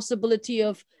isn't the possibility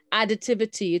of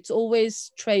additivity. It's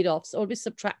always trade-offs, always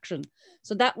subtraction.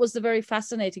 So that was the very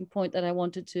fascinating point that I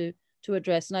wanted to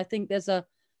address. And I think there's a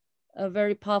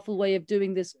very powerful way of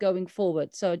doing this going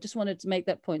forward. So I just wanted to make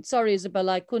that point. Sorry,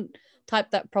 Isabella, I couldn't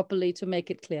type that properly to make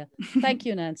it clear. Thank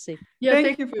you, Nancy. Yeah,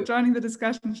 thank you for joining the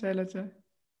discussion, Shailaja.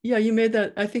 Yeah, you made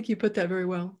that. I think you put that very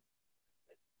well.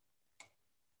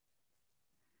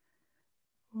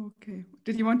 Okay.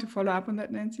 Did you want to follow up on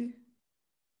that, Nancy?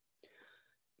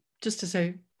 Just to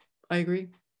say, I agree.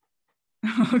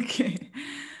 Okay.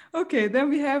 Okay, then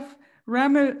we have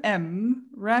Ramel M.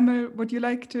 Ramel, would you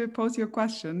like to pose your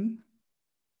question?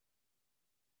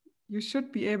 You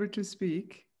should be able to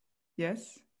speak.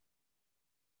 Yes.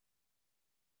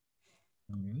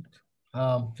 Unmute.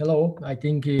 Hello, I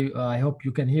think I hope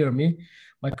you can hear me.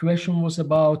 My question was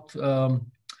about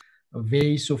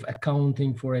ways of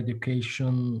accounting for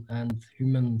education and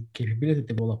human capability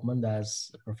development,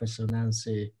 as Professor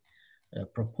Nancy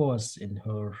proposed in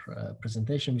her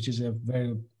presentation, which is a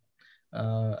very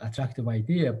attractive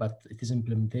idea, but it is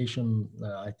implementation.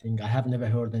 I think I have never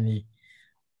heard any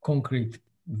concrete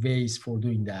ways for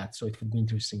doing that. So it would be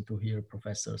interesting to hear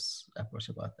professors' approach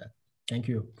about that. Thank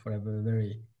you for a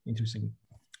very interesting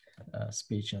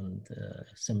speech and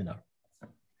seminar.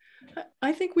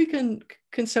 I think we can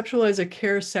conceptualize a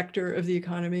care sector of the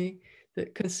economy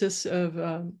that consists of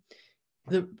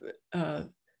the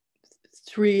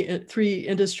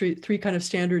three kind of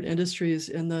standard industries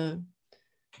in the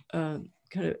kind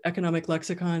of economic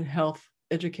lexicon: health,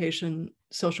 education,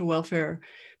 social welfare.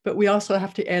 But we also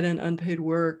have to add in unpaid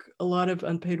work. A lot of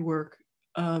unpaid work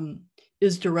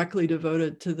is directly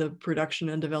devoted to the production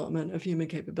and development of human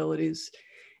capabilities.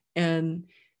 And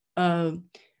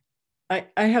I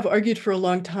have argued for a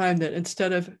long time that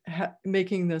instead of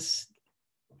making this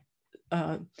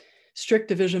strict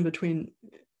division between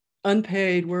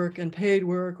unpaid work and paid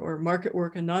work, or market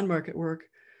work and non-market work,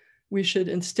 we should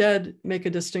instead make a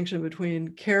distinction between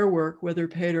care work, whether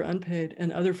paid or unpaid,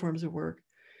 and other forms of work.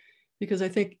 Because I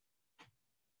think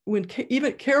when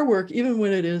even care work, even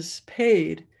when it is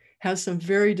paid, has some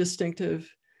very distinctive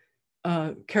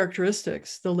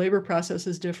characteristics. The labor process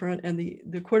is different, and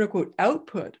the quote unquote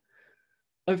output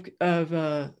of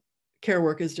care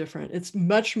work is different. It's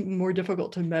much more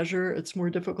difficult to measure. It's more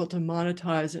difficult to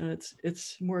monetize, and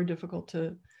it's more difficult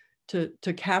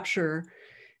to capture.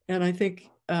 And I think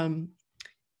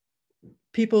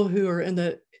people who are in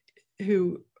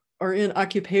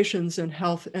occupations in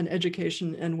health and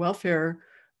education and welfare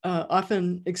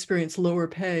often experience lower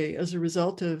pay as a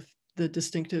result of the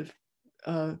distinctive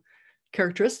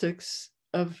characteristics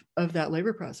of that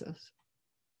labor process.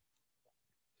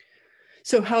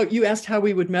 So how you asked how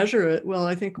we would measure it. Well,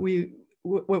 I think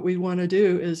what we want to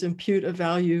do is impute a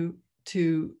value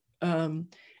to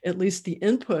at least the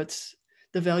inputs,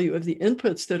 the value of the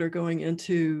inputs that are going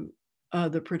into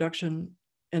the production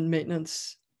and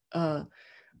maintenance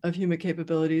of human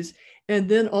capabilities. And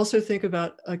then also think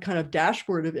about a kind of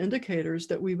dashboard of indicators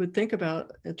that we would think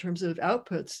about in terms of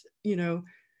outputs,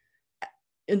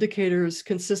 indicators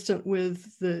consistent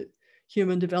with the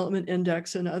Human Development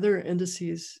Index and other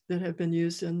indices that have been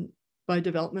used by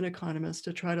development economists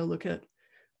to try to look at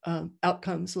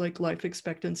outcomes like life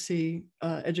expectancy,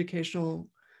 educational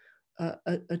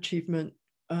achievement,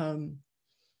 et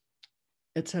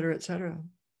cetera, et cetera.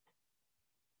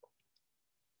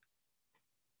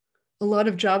 A lot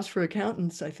of jobs for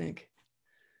accountants, I think,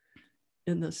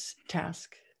 in this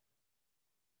task.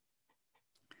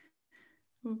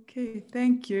 Okay,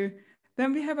 thank you.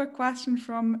 Then we have a question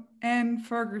from Anne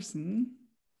Ferguson.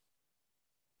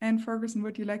 Anne Ferguson,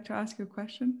 would you like to ask your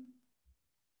question?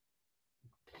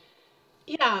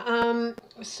 Yeah,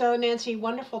 so Nancy,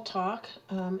 wonderful talk,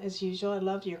 as usual. I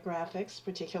loved your graphics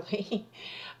particularly.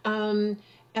 And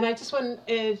I just want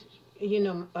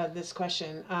this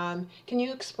question. Can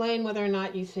you explain whether or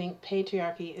not you think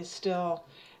patriarchy is still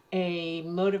a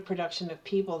mode of production of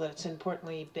people that's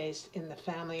importantly based in the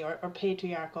family, or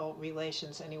patriarchal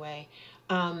relations anyway,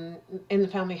 in the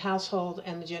family household,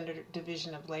 and the gender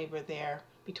division of labor there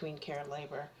between care and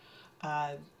labor,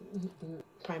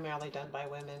 primarily done by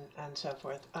women and so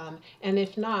forth? And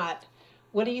if not,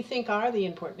 what do you think are the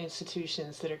important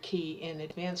institutions that are key in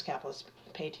advanced capitalist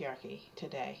patriarchy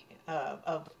today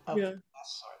of Yeah.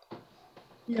 this sort?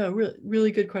 Yeah,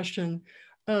 really good question.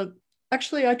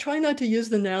 Actually, I try not to use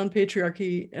the noun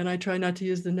patriarchy, and I try not to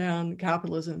use the noun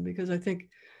capitalism, because I think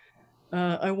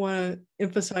I want to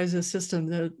emphasize a system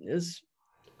that is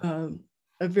a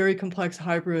very complex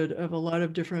hybrid of a lot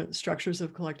of different structures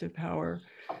of collective power.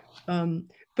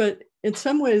 But in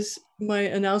some ways, my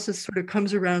analysis sort of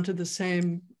comes around to the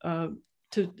same,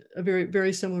 to a very,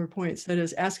 very similar points. That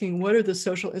is, asking what are the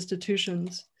social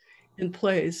institutions in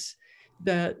place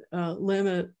that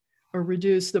limit or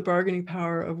reduce the bargaining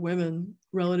power of women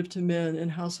relative to men in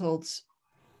households.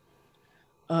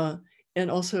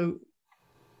 And also,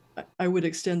 I would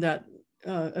extend that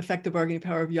affect the bargaining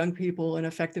power of young people, and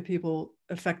affect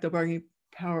the bargaining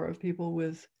power of people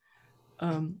with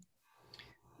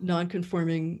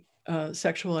non-conforming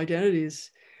sexual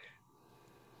identities.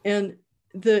 And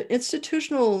the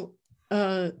institutional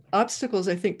obstacles,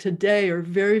 I think, today are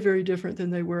very, very different than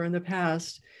they were in the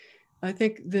past. I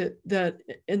think that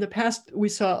in the past, we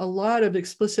saw a lot of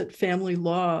explicit family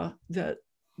law that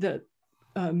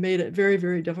made it very,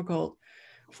 very difficult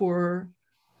for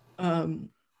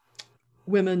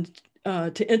women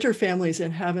to enter families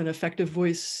and have an effective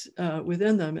voice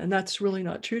within them. And that's really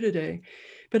not true today.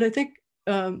 But I think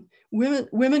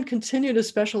women continue to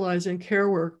specialize in care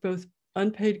work, both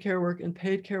unpaid care work and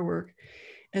paid care work.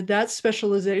 And that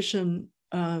specialization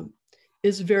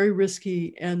is very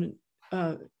risky and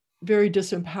very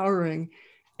disempowering.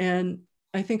 And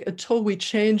I think until we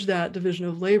change that division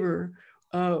of labor,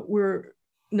 we're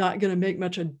not going to make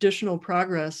much additional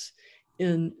progress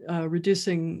in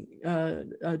reducing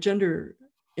gender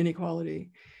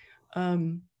inequality.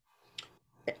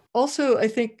 Also, I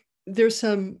think there's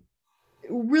some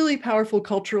really powerful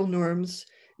cultural norms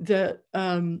that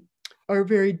are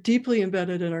very deeply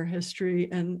embedded in our history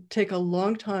and take a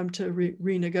long time to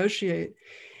renegotiate.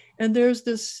 And there's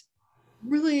this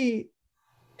really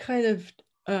kind of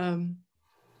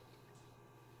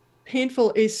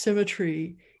painful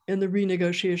asymmetry in the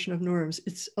renegotiation of norms.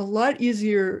 It's a lot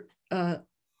easier, I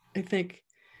think,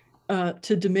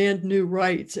 to demand new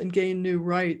rights and gain new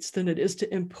rights than it is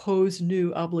to impose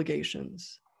new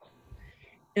obligations.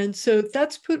 And so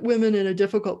that's put women in a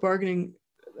difficult bargaining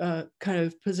kind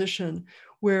of position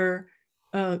where,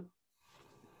 the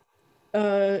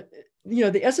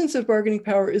essence of bargaining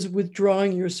power is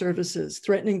withdrawing your services,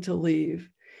 threatening to leave.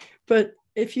 But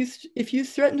if you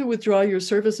threaten to withdraw your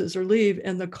services or leave,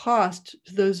 and the cost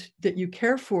to those that you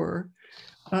care for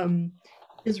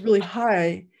is really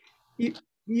high,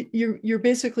 you're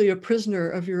basically a prisoner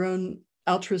of your own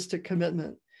altruistic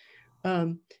commitment.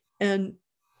 And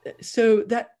so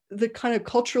that the kind of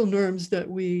cultural norms that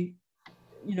we,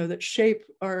 that shape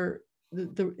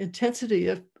the intensity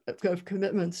of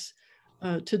commitments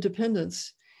to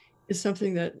dependence is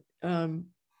something that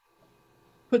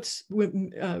puts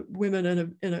women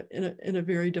in a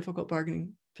very difficult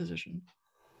bargaining position.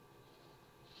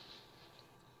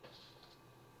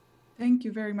 Thank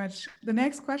you very much. The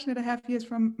next question that I have here is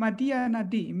from Madia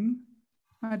Nadim.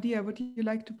 Madia, would you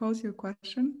like to pose your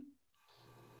question?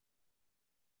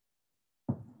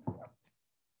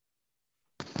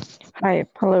 Hi,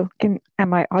 hello.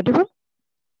 Am I audible?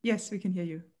 Yes, we can hear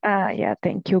you. Yeah,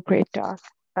 thank you. Great talk.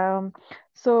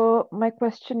 So my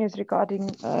question is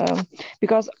regarding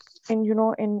because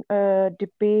in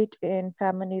debate in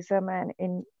feminism and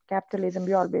in capitalism,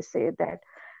 we always say that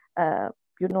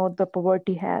the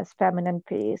poverty has feminine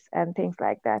face and things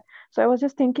like that. So I was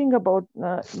just thinking about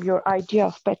your idea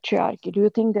of patriarchy. Do you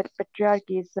think that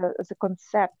patriarchy is a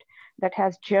concept that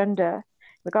has gender?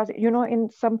 Because in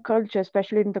some cultures,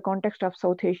 especially in the context of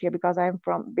South Asia, because I'm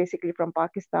basically from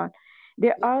Pakistan,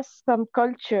 there are some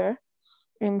culture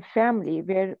in family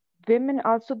where women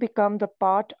also become the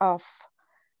part of,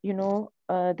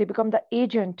 they become the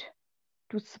agent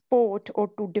to support or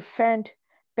to defend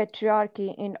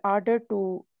patriarchy in order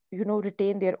to,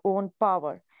 retain their own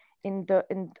power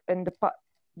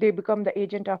they become the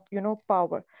agent of,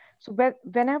 power. So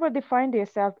whenever they find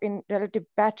themselves in relative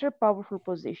better powerful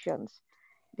positions,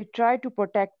 they try to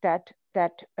protect that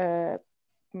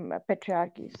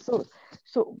patriarchy.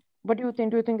 So what do you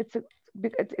think? Do you think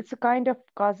it's a kind of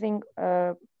causing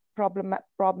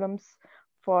problems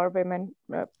for women,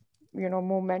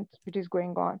 movement which is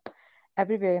going on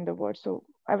everywhere in the world? So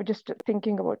I was just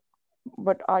thinking about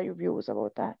what are your views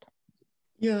about that?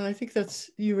 Yeah, I think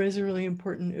you raise a really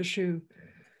important issue.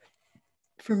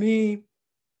 For me,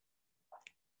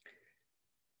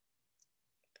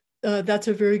 that's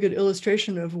a very good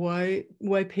illustration of why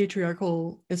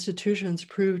patriarchal institutions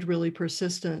proved really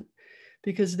persistent,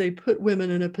 because they put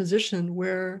women in a position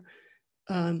where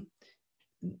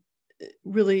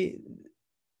really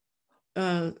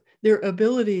their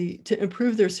ability to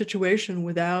improve their situation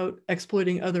without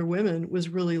exploiting other women was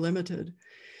really limited.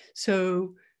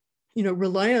 So,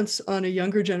 reliance on a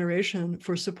younger generation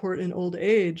for support in old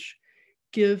age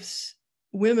gives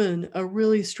women a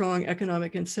really strong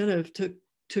economic incentive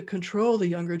to control the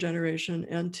younger generation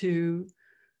and to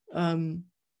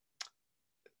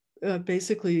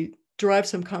basically derive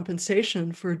some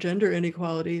compensation for gender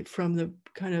inequality from the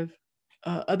kind of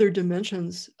other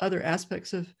dimensions, other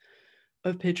aspects of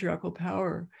patriarchal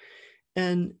power.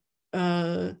 And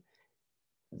the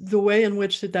way in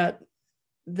which that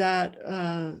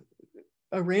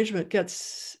arrangement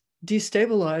gets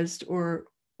destabilized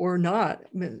or not,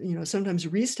 sometimes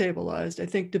restabilized, I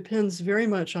think depends very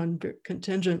much on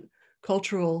contingent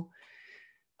cultural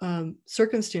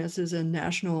circumstances and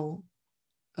national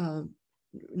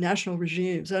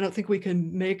regimes. I don't think we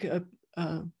can make a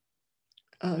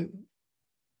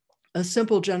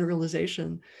simple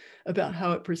generalization about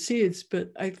how it proceeds,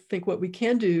 but I think what we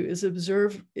can do is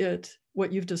observe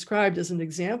what you've described as an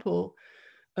example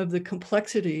of the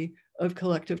complexity of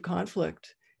collective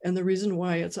conflict and the reason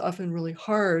why it's often really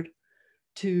hard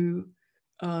to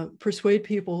persuade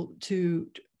people to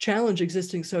challenge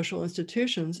existing social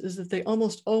institutions is that they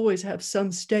almost always have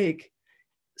some stake,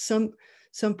 some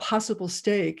possible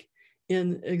stake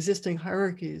in existing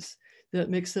hierarchies that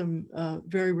makes them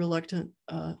very reluctant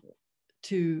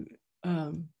to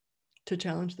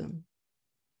challenge them.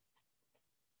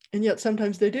 And yet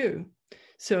sometimes they do.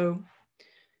 So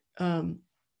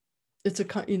it's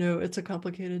a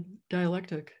complicated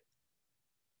dialectic.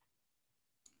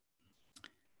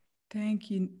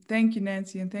 Thank you,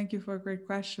 Nancy, and thank you for a great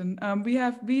question. We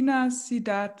have Veena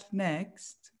Siddharth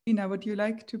next. Veena, would you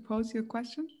like to pose your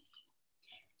question?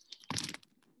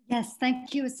 Yes,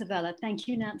 thank you, Isabella. Thank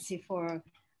you, Nancy, for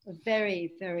a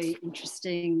very, very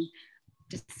interesting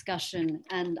discussion.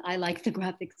 And I like the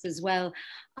graphics as well.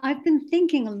 I've been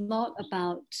thinking a lot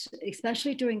about,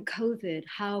 especially during COVID,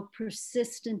 how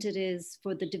persistent it is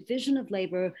for the division of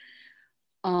labor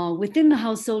within the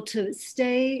household to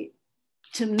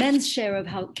men's share of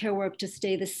care work to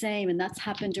stay the same. And that's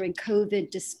happened during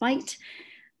COVID, despite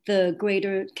the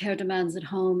greater care demands at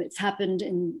home. It's happened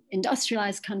in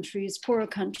industrialized countries, poorer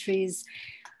countries.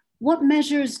 What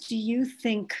measures do you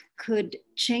think could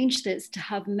change this to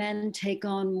have men take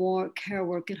on more care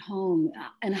work at home?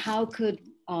 And how could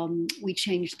we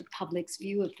change the public's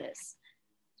view of this?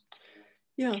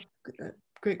 Yeah,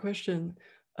 great question.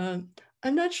 I'm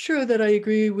not sure that I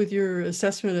agree with your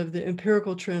assessment of the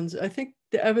empirical trends. I think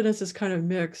the evidence is kind of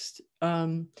mixed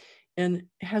and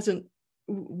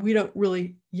we don't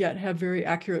really yet have very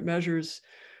accurate measures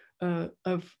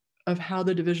of how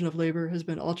the division of labor has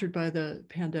been altered by the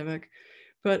pandemic.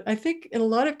 But I think in a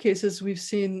lot of cases, we've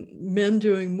seen men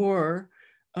doing more,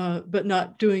 but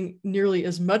not doing nearly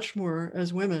as much more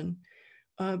as women.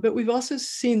 But we've also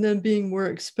seen them being more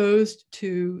exposed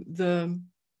to the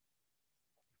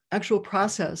actual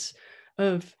process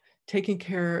of taking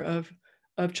care of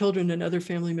children and other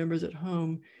family members at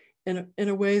home in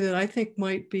a way that I think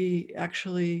might be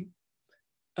actually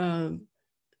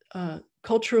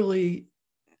culturally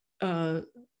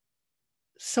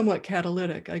somewhat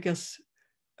catalytic. I guess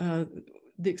the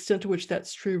extent to which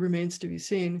that's true remains to be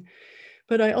seen.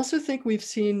 But I also think we've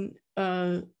seen,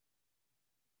 at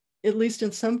least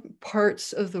in some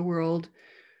parts of the world,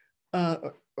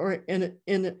 or in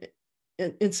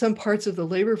some parts of the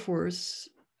labor force,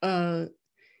 a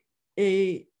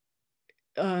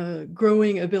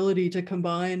growing ability to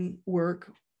combine work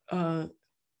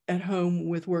at home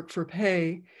with work for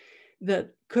pay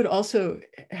that could also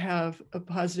have a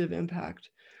positive impact.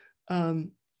 I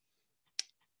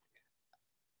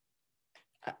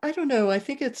don't know. I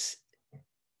think it's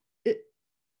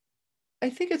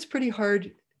pretty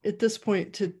hard at this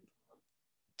point to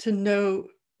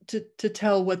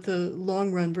tell what the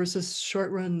long run versus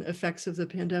short run effects of the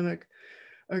pandemic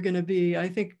are going to be. I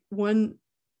think one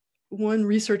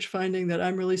research finding that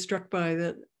I'm really struck by,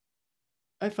 that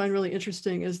I find really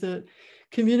interesting, is that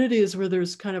communities where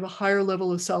there's kind of a higher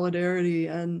level of solidarity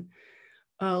and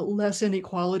less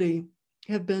inequality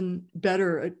have been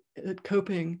better at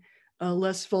coping,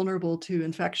 less vulnerable to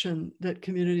infection than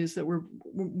communities that were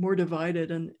more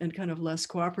divided and kind of less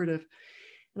cooperative.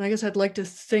 And I guess I'd like to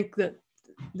think that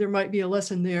there might be a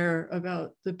lesson there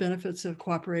about the benefits of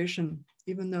cooperation,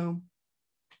 even though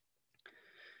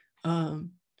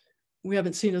we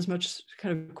haven't seen as much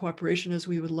kind of cooperation as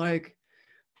we would like.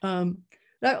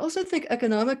 I also think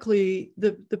economically,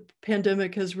 the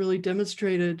pandemic has really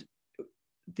demonstrated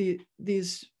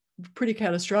these pretty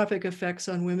catastrophic effects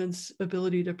on women's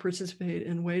ability to participate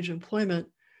in wage employment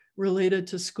related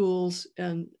to schools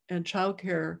and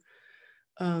childcare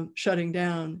shutting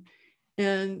down.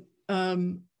 And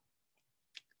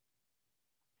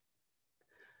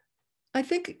I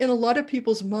think in a lot of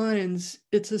people's minds,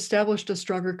 it's established a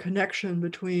stronger connection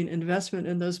between investment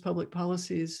in those public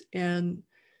policies and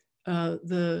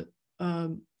the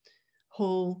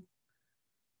whole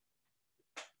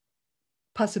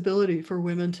possibility for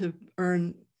women to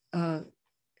earn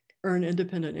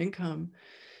independent income.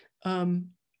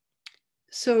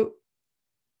 So,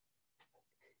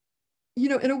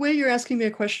 in a way, you're asking me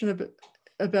a question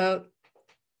about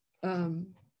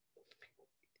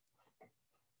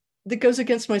that goes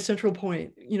against my central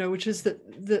point, which is that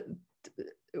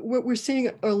what we're seeing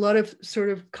are a lot of sort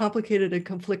of complicated and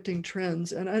conflicting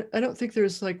trends. And I don't think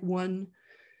there's like one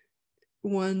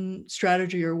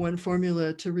strategy or one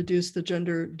formula to reduce the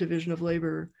gender division of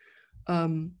labor,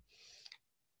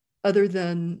 other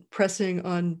than pressing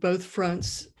on both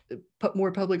fronts,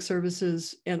 more public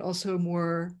services and also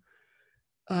more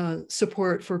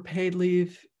support for paid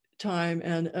leave time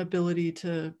and ability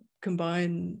to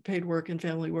combine paid work and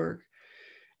family work.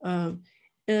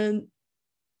 And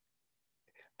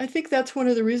I think that's one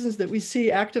of the reasons that we see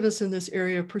activists in this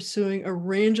area pursuing a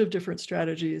range of different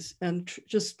strategies and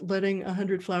just letting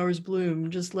 100 flowers bloom,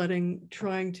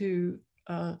 trying to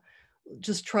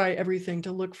just try everything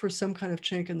to look for some kind of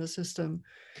chink in the system,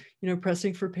 you know,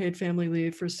 pressing for paid family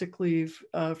leave, for sick leave,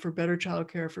 for better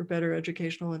childcare, for better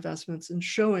educational investments, and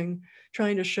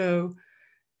trying to show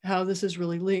how this is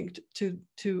really linked to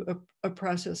a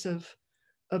process of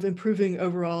improving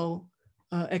overall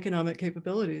economic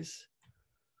capabilities.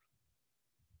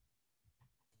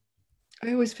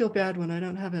 I always feel bad when I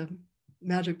don't have a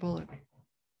magic bullet.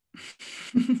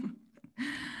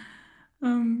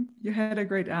 You had a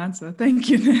great answer. Thank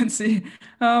you, Nancy.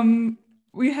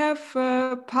 We have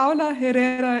Paula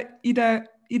Herrera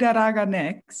Idaraga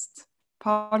next.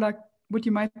 Paula, would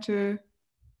you mind to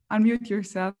unmute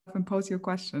yourself and pose your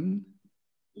question?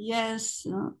 Yes.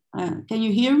 Can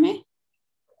you hear me?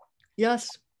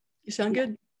 Yes, you sound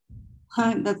good.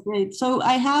 That's great. So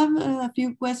I have a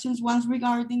few questions. One's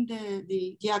regarding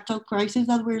the actual crisis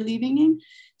that we're living in.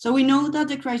 So we know that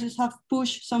the crisis have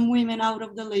pushed some women out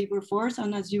of the labor force,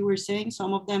 and as you were saying,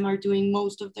 some of them are doing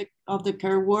most of the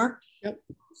care work. Yep.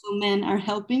 So men are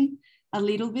helping a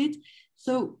little bit.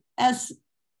 So as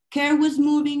care was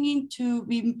moving into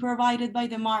being provided by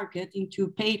the market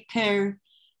into paid care,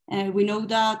 we know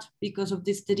that because of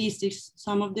the statistics,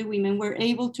 some of the women were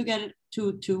able to get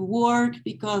to work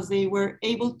because they were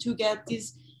able to get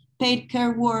this paid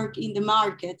care work in the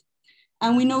market.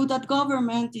 And we know that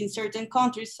government in certain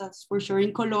countries, as for sure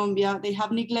in Colombia, they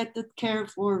have neglected care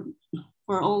for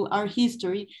all our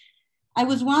history. I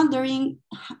was wondering,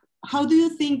 how do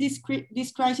you think this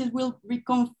crisis will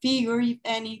reconfigure, if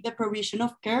any, the provision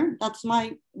of care? That's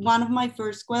one of my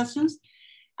first questions.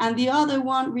 And the other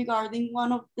one regarding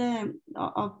one of the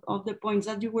points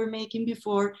that you were making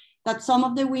before, that some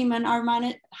of the women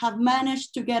have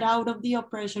managed to get out of the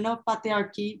oppression of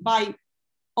patriarchy by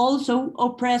also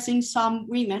oppressing some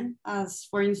women, as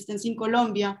for instance in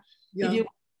Colombia. Yeah. If you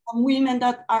some women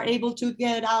that are able to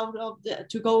get out of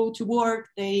to go to work,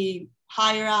 they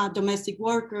hire a domestic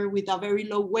worker with a very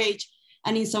low wage.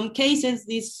 And in some cases,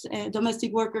 these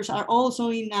domestic workers are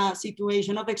also in a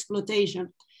situation of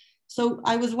exploitation. So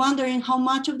I was wondering how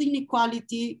much of the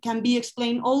inequality can be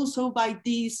explained also by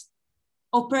this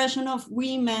oppression of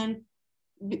women,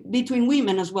 between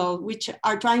women as well, which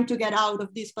are trying to get out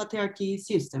of these patriarchy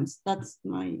systems. That's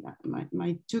my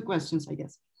two questions, I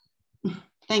guess.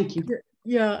 Thank you.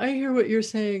 Yeah, I hear what you're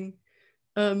saying.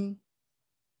 I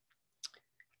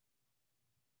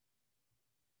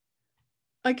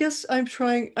guess I'm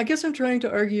trying to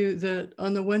argue that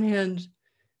on the one hand,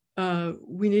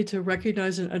 we need to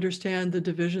recognize and understand the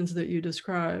divisions that you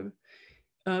describe,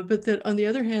 but that on the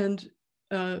other hand,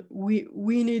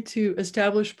 we need to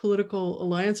establish political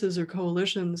alliances or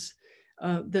coalitions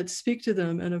that speak to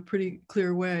them in a pretty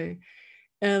clear way.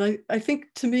 And I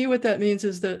think to me what that means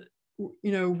is that,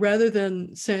 you know, rather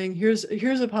than saying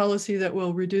here's a policy that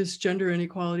will reduce gender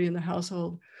inequality in the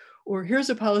household, or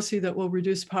here's a policy that will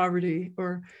reduce poverty,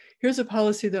 or here's a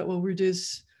policy that will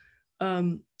reduce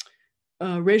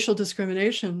racial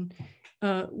discrimination,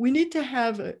 we need to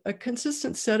have a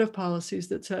consistent set of policies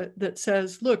that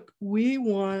says, look, we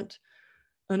want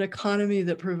an economy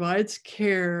that provides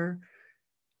care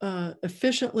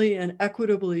efficiently and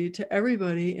equitably to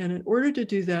everybody. And in order to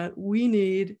do that, we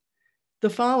need the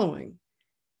following.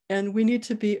 And we need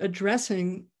to be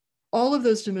addressing all of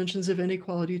those dimensions of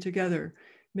inequality together.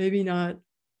 Maybe not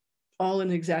all in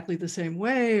exactly the same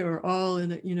way or all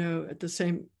in, at the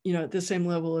same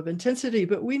level of intensity,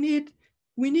 but we need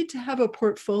to have a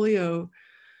portfolio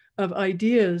of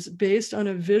ideas based on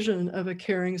a vision of a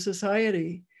caring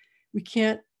society.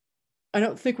 I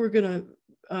don't think we're going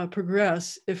to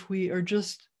progress if we are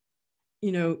just,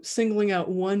 singling out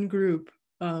one group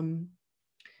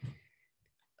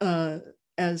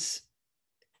as,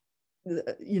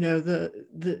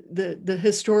 the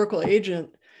historical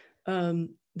agent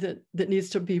that needs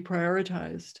to be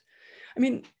prioritized. I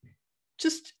mean,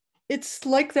 it's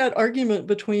like that argument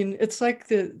it's like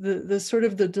the sort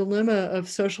of the dilemma of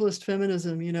socialist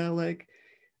feminism,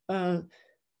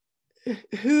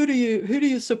 who do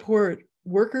you support,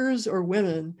 workers or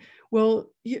women?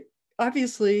 Well,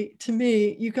 obviously, to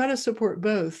me, you got to support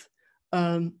both.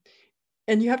 And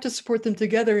you have to support them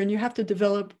together, and you have to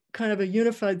develop kind of a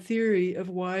unified theory of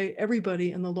why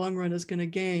everybody in the long run is going to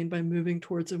gain by moving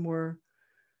towards a more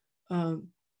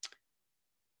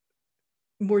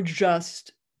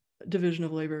just division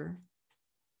of labor.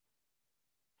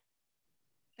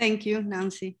 Thank you,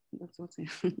 Nancy. That's what's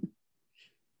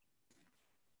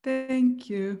Thank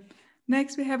you.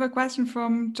 Next, we have a question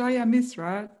from Joya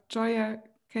Misra. Joya,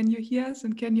 can you hear us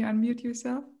and can you unmute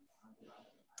yourself?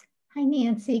 Hi,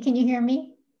 Nancy. Can you hear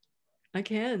me? I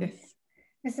can. Yes.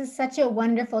 This is such a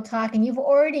wonderful talk, and you've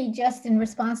already just in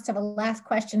response to the last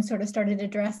question sort of started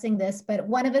addressing this, but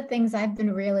one of the things I've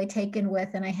been really taken with,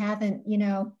 and I haven't,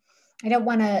 I don't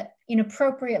want to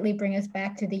inappropriately bring us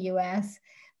back to the US,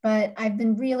 but I've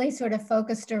been really sort of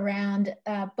focused around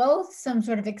both some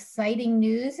sort of exciting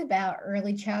news about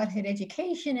early childhood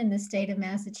education in the state of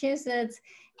Massachusetts,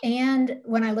 and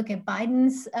when I look at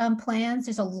Biden's plans,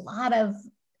 there's a lot of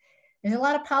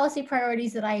policy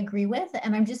priorities that I agree with.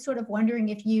 And I'm just sort of wondering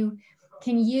if you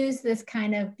can use this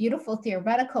kind of beautiful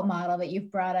theoretical model that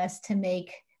you've brought us to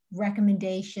make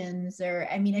recommendations, or,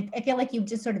 I mean, I feel like you've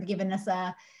just sort of given us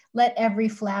a let every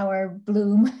flower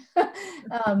bloom.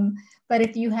 But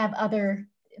if you have other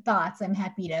thoughts,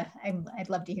 I'd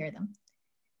love to hear them.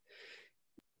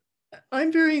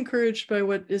 I'm very encouraged by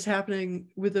what is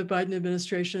happening with the Biden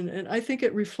administration. And I think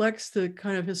it reflects the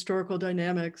kind of historical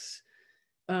dynamics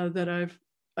that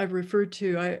I've referred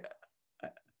to.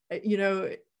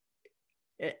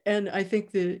 And I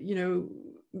think the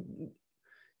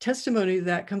testimony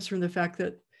that comes from the fact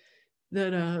that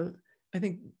I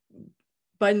think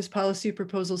Biden's policy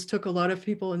proposals took a lot of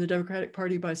people in the Democratic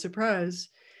Party by surprise,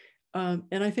 and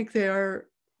I think they are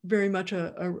very much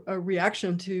a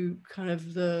reaction to kind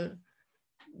of the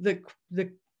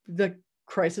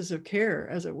crisis of care,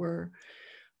 as it were.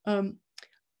 I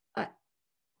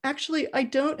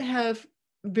don't have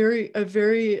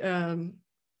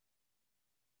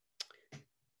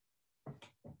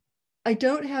I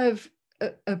don't have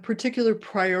a particular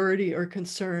priority or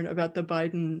concern about the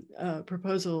Biden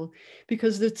proposal,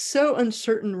 because it's so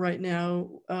uncertain right now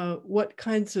what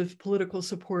kinds of political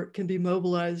support can be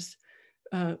mobilized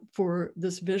for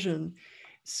this vision.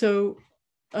 So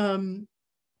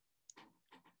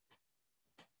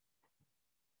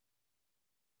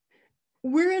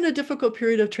we're in a difficult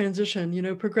period of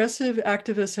transition. Progressive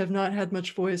activists have not had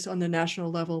much voice on the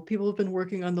national level. People have been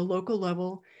working on the local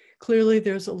level. Clearly,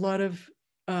 there's a lot of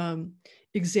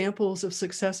examples of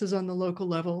successes on the local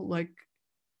level, like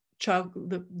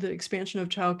the expansion of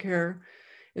childcare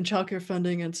and childcare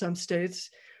funding in some states,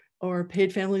 or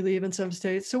paid family leave in some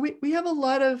states. So we have a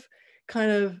lot of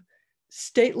kind of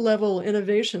state level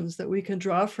innovations that we can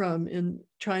draw from in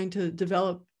trying to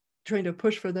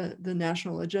push for the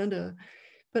national agenda.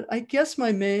 But I guess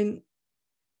my main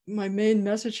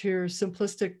message here,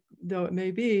 simplistic though it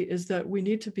may be, is that we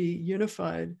need to be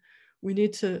unified. We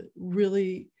need to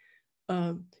really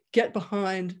get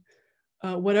behind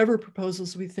whatever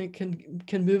proposals we think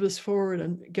can move us forward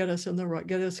and get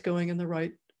us going in the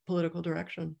right political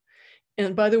direction.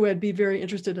 And by the way, I'd be very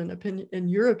interested in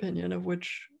your opinion of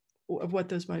what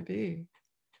those might be.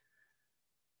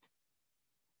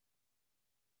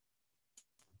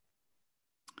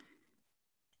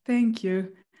 Thank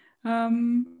you.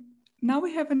 Now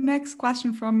we have a next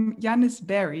question from Yanis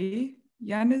Berry.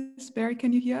 Yanis Berry,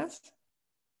 can you hear us?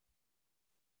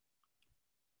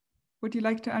 Would you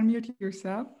like to unmute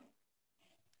yourself?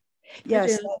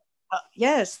 Yes.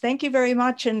 Yes, thank you very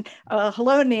much. And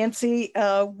hello, Nancy.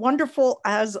 Wonderful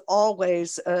as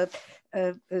always.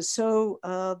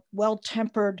 So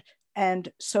well-tempered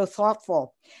and so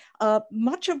thoughtful.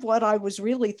 Much of what I was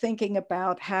really thinking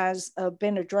about has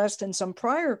been addressed in some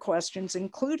prior questions,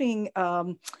 including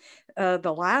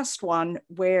the last one,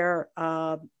 where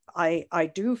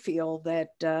I do feel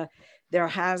that there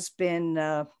has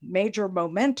been major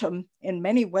momentum in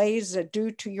many ways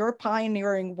due to your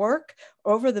pioneering work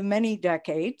over the many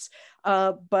decades.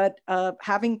 But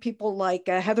having people like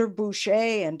Heather Boucher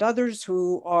and others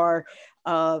who are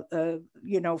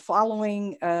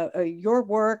following your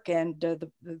work and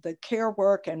the care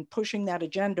work and pushing that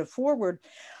agenda forward,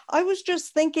 I was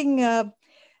just thinking,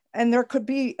 and there could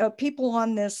be people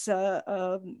on this,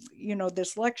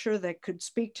 this lecture that could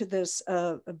speak to this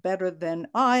better than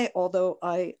I, although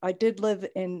I did live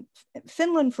in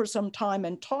Finland for some time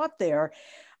and taught there.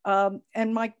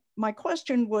 And my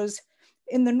question was,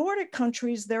 in the Nordic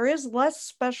countries, there is less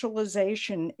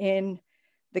specialization in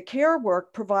the care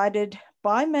work provided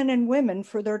by men and women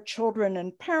for their children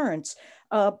and parents.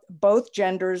 Both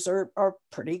genders are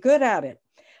pretty good at it.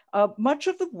 Much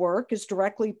of the work is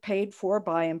directly paid for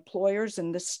by employers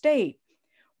in the state.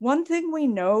 One thing we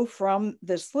know from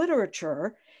this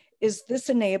literature is this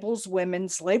enables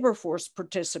women's labor force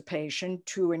participation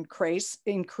to increase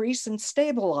and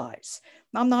stabilize.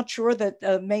 I'm not sure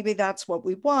that maybe that's what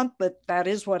we want, but that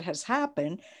is what has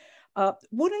happened.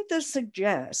 Wouldn't this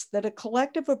suggest that a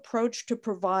collective approach to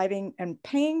providing and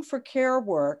paying for care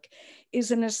work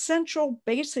is an essential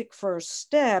basic first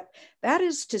step? That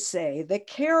is to say, that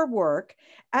care work,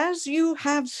 as you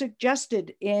have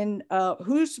suggested in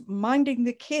Who's Minding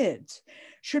the Kids,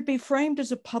 should be framed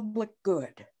as a public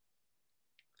good.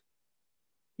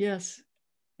 Yes,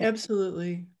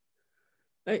 absolutely.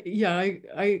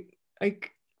 I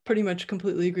pretty much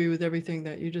completely agree with everything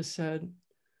that you just said.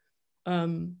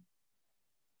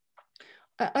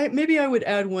 Maybe I would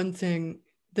add one thing,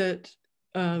 that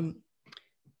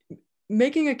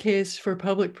making a case for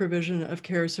public provision of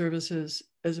care services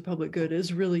as a public good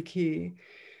is really key.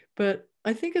 But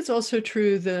I think it's also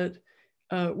true that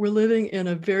we're living in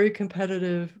a very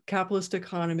competitive capitalist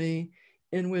economy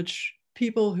in which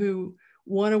people who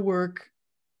want to work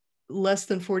less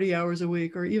than 40 hours a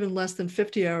week or even less than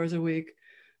 50 hours a week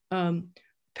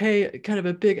pay kind of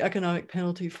a big economic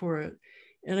penalty for it.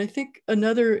 And I think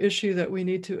another issue that we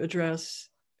need to address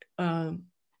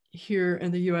here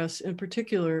in the US in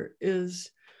particular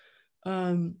is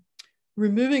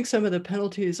removing some of the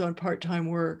penalties on part-time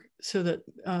work so that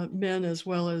men as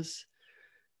well as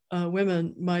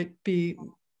women might be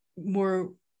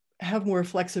have more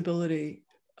flexibility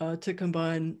to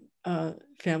combine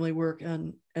family work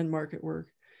and market work.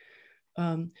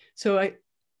 So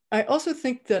I also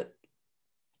think that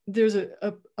there's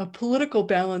a political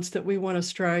balance that we want to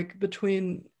strike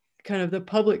between kind of the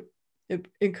public,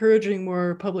 encouraging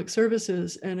more public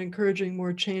services and encouraging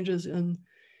more changes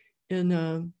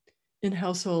in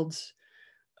households,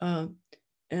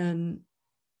 and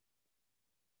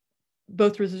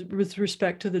both with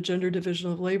respect to the gender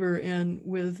division of labor and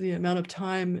with the amount of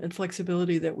time and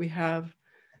flexibility that we have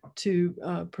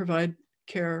to provide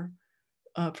care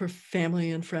for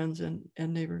family and friends and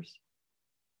neighbors.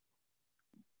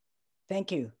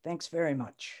 Thank you. Thanks very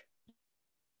much.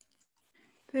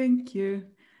 Thank you.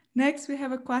 Next, we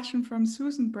have a question from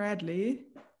Susan Bradley.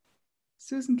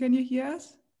 Susan, can you hear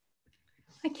us?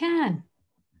 I can.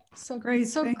 So great.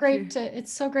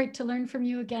 It's so great to learn from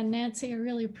you again, Nancy. I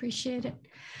really appreciate it.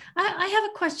 I have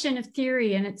a question of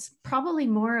theory, and it's probably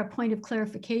more a point of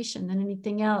clarification than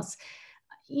anything else.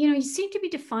 You know, you seem to be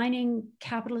defining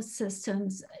capitalist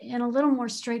systems in a little more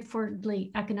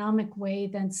straightforwardly economic way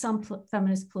than some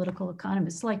feminist political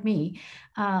economists like me,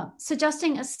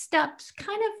 suggesting a step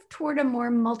kind of toward a more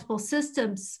multiple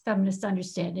systems feminist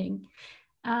understanding.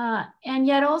 And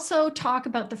yet also talk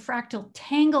about the fractal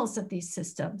tangles of these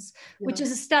systems, which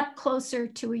is a step closer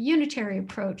to a unitary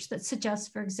approach that suggests,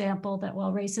 for example, that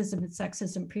while racism and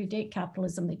sexism predate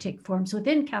capitalism, they take forms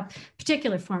within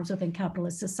particular forms within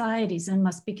capitalist societies and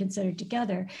must be considered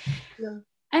together. Yeah.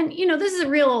 And, you know, this is a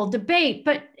real old debate,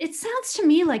 but it sounds to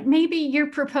me like maybe you're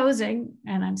proposing,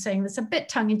 and I'm saying this a bit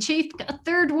tongue in cheek, a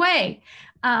third way.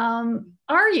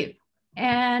 Are you?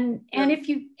 And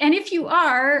if you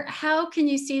are, how can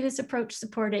you see this approach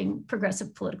supporting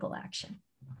progressive political action?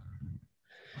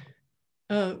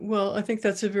 Well, I think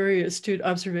that's a very astute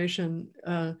observation.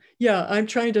 Yeah, I'm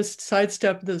trying to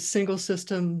sidestep the single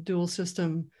system, dual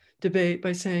system debate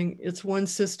by saying it's one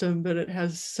system, but it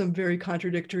has some very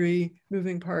contradictory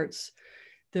moving parts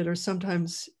that are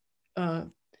sometimes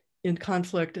in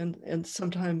conflict and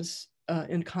sometimes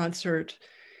in concert.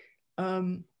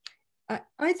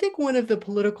 I think one of the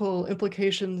political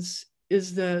implications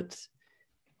is that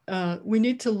we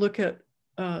need to look at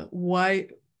why,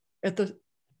 at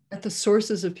the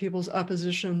sources of people's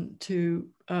opposition to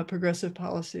progressive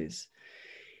policies.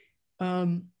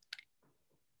 And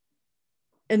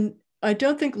I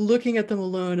don't think looking at them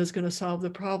alone is going to solve the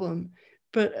problem,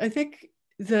 but I think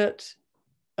that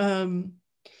I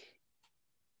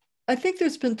think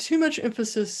there's been too much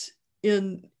emphasis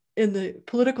in the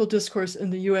political discourse in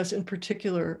the US in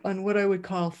particular on what I would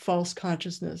call false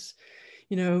consciousness.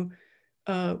 You know,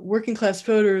 working class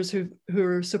voters who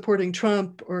are supporting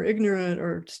Trump or ignorant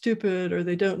or stupid, or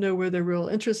they don't know where their real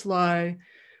interests lie,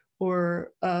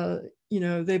 or, you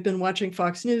know, they've been watching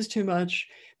Fox News too much.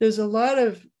 There's a lot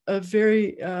of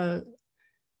very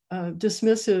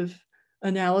dismissive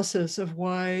analysis of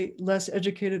why less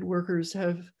educated workers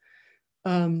have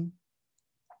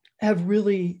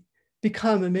really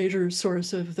become a major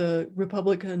source of the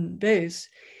Republican base.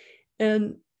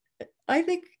 And I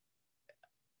think,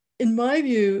 in my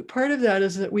view, part of that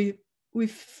is that we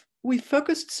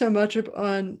focused so much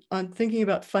on thinking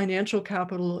about financial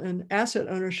capital and asset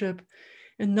ownership,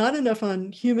 and not enough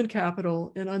on human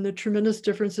capital and on the tremendous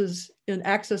differences in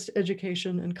access to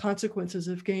education and consequences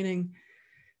of gaining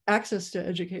access to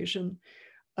education.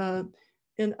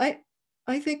 And I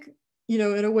think, you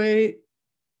know, in a way,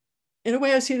 in a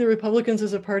way, I see the Republicans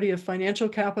as a party of financial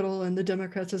capital and the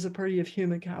Democrats as a party of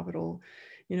human capital.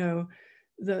 You know,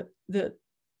 the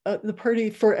party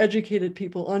for educated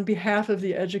people on behalf of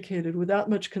the educated, without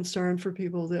much concern for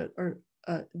people that are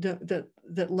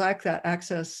that lack that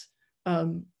access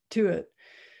to it.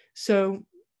 So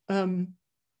I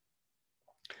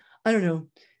don't know.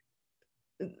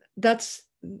 That's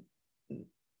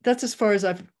as far as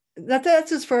I've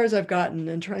that's as far as I've gotten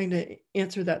in trying to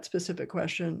answer that specific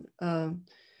question. And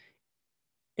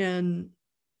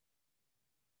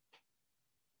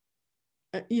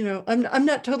you know, I'm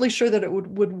not totally sure that it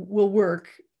will work,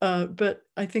 but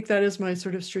I think that is my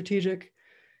sort of strategic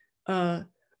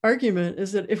argument,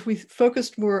 is that if we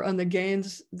focused more on the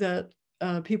gains that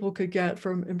people could get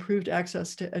from improved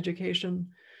access to education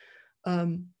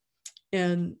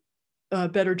and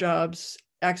better jobs,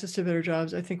 access to better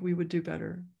jobs, I think we would do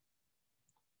better.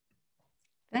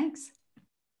 Thanks.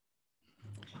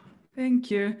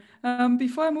 Thank you.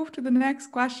 Before I move to the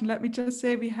next question, let me just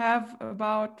say we have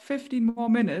about 15 more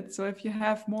minutes. So if you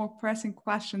have more pressing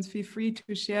questions, feel free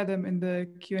to share them in the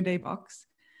Q&A box.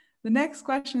 The next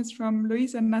question is from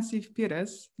Luisa Nassif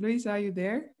Pires. Luisa, are you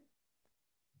there?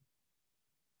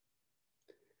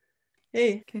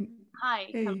 Hey. Hi.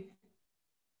 Hey.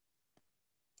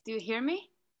 Do you hear me?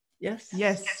 Yes.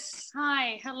 Yes.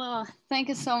 Hi. Hello. Thank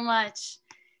you so much.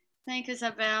 Thank you,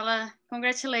 Isabella.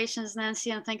 Congratulations, Nancy,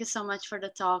 and thank you so much for the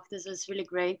talk. This was really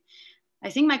great.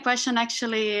 I think my question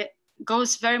actually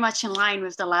goes very much in line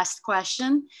with the last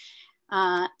question.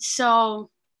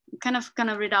 So I'm kind of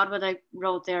gonna read out what I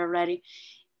wrote there already.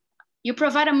 You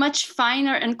provide a much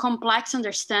finer and complex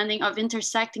understanding of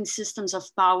intersecting systems of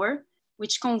power,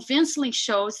 which convincingly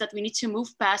shows that we need to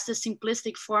move past the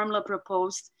simplistic formula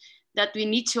proposed, that we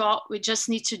just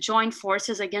need to join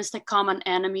forces against a common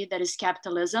enemy, that is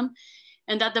capitalism,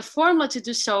 and that the formula to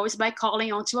do so is by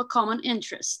calling onto a common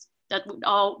interest that would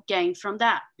all gain from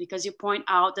that, because you point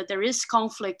out that there is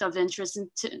conflict of interest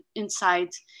inside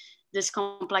these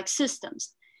complex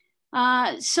systems.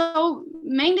 So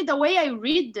mainly the way I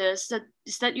read this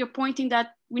is that you're pointing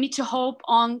that we need to hope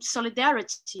on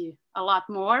solidarity a lot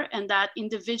more, and that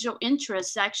individual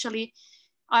interests actually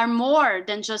are more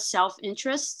than just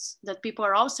self-interests, that people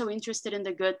are also interested in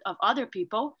the good of other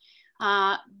people.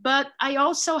 But I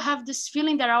also have this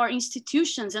feeling that our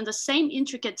institutions and the same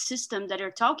intricate system that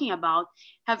you're talking about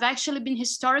have actually been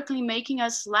historically making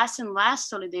us less and less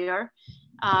solidar,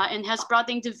 and has brought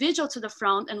the individual to the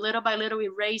front, and little by little we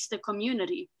raise the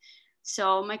community.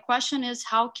 So my question is,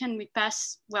 how can we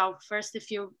pass, well, first, if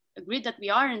you agree that we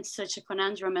are in such a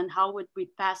conundrum, and how would we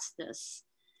pass this?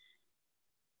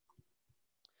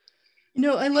 You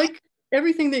know, I like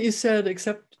everything that you said,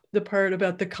 except the part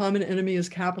about the common enemy is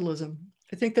capitalism.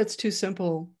 I think that's too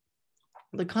simple.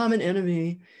 The common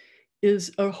enemy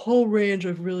is a whole range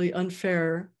of really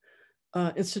unfair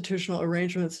institutional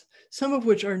arrangements, some of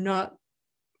which are not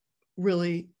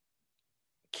really,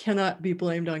 cannot be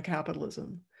blamed on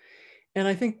capitalism. And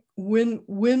I think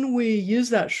when we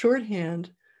use that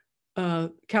shorthand,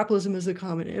 capitalism is the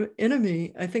common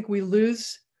enemy, I think we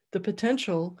lose the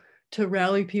potential to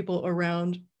rally people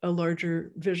around a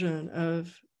larger vision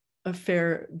of a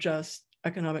fair, just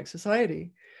economic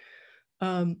society.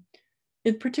 In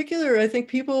particular, I think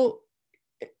people,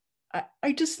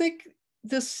 I just think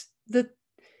that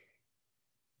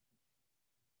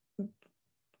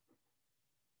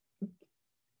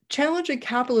challenging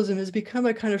capitalism has become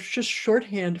a kind of just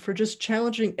shorthand for just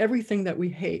challenging everything that we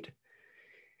hate.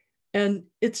 And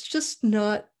it's just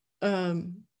not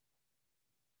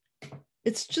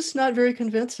very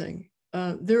convincing.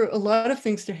 There are a lot of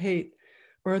things to hate,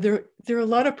 or there are a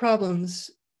lot of problems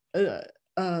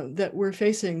that we're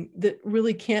facing that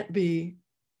really can't be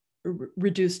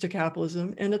reduced to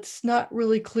capitalism. And it's not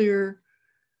really clear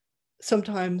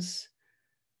sometimes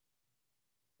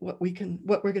what we're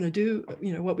going to do,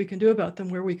 you know, what we can do about them,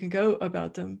 where we can go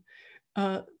about them.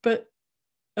 But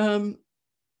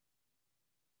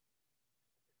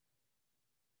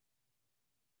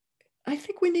I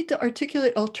think we need to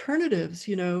articulate alternatives.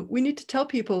 You know, we need to tell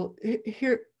people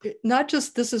here, not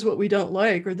just this is what we don't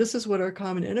like, or this is what our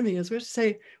common enemy is. We have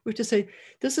to say,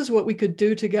 this is what we could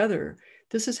do together.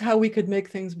 This is how we could make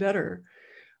things better.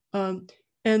 And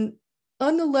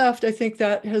on the left, I think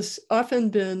that has often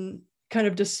been kind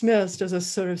of dismissed as a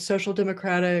sort of social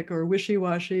democratic or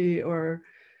wishy-washy or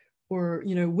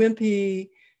you know, wimpy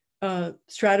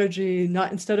strategy,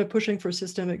 not instead of pushing for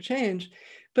systemic change.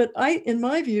 But in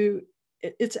my view,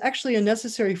 it's actually a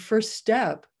necessary first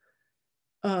step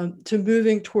to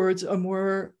moving towards a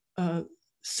more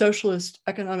socialist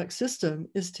economic system,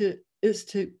 is to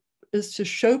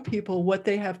show people what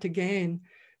they have to gain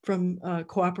from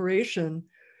cooperation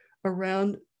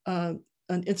around an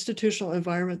institutional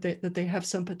environment that they have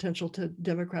some potential to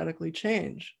democratically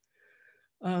change.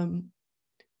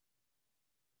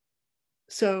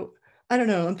 So I don't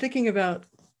know, I'm thinking about,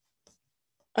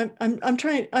 I'm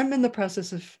in the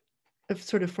process of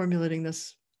sort of formulating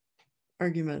this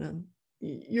argument, and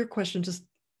your question just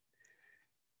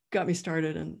got me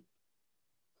started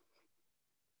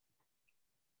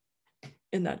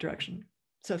in that direction.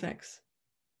 So thanks.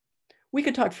 We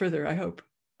could talk further, I hope,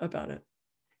 about it.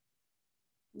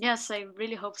 Yes, I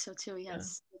really hope so too.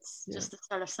 Yes, yeah. It's just the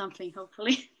start of something,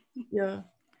 hopefully. Yeah.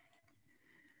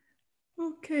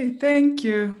 Okay, thank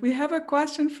you. We have a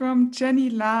question from Jenny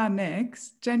La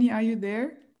next. Jenny, are you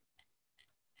there?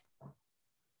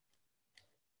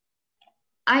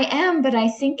 I am, but I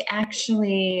think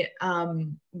actually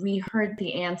we heard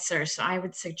the answer, so I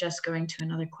would suggest going to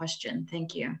another question.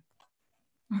 Thank you.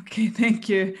 Okay, thank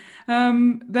you.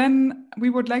 Then we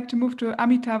would like to move to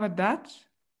Amitabh Dutt.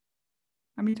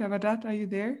 Amitabh Dutt, are you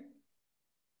there?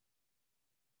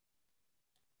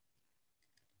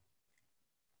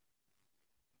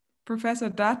 Professor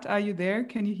Dutt, are you there?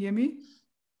 Can you hear me?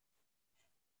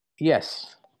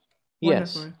 Yes.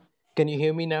 Wonderful. Yes. Can you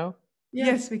hear me now?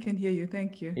 Yes, we can hear you.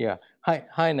 Thank you. Yeah.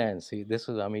 Hi, Nancy. This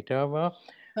is Amitabh.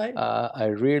 Hi. I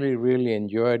really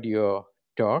enjoyed your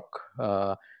talk,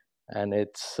 and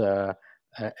it's an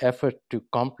effort to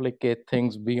complicate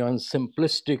things beyond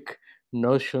simplistic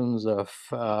notions of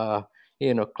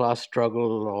class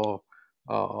struggle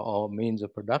or means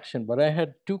of production. But I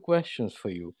had two questions for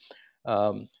you.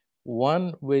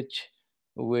 One which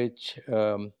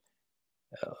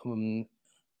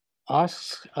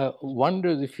asks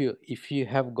wonders if you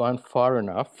have gone far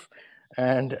enough,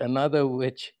 and another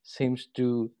which seems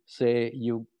to say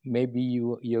you're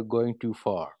going too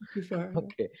far. Too far.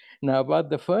 Okay. Now about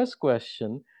the first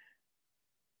question,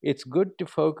 it's good to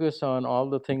focus on all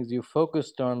the things you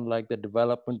focused on, like the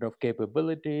development of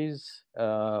capabilities,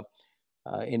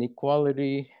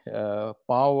 inequality,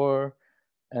 power,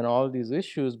 and all these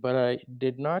issues, but I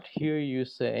did not hear you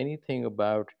say anything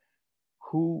about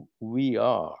who we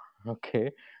are.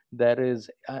 Okay, that is,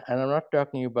 and I'm not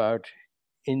talking about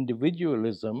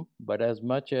individualism, but as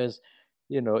much as,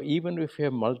 even if we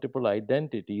have multiple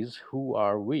identities, who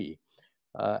are we?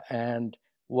 And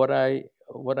what I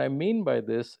mean by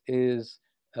this is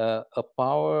a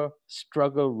power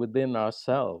struggle within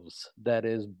ourselves that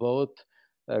is both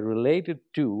related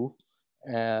to,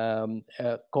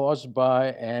 caused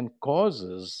by, and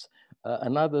causes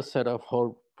another set of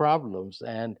whole problems.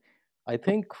 And I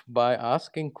think by not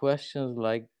asking questions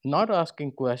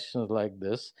like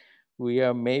this, we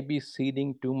are maybe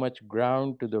ceding too much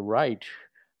ground to the right,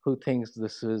 who thinks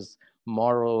this is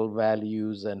moral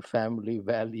values and family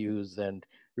values and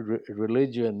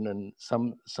religion and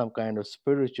some kind of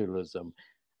spiritualism.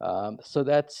 So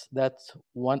that's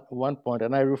one point.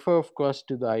 And I refer, of course,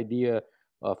 to the idea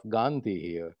of Gandhi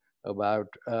here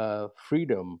about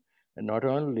freedom, and not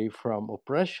only from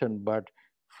oppression, but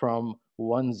from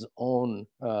one's own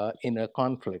inner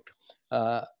conflict.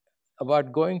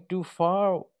 About going too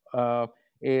far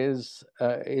is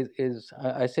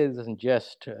I say this in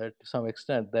jest to some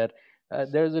extent, that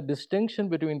there's a distinction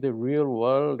between the real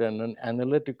world and an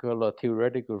analytical or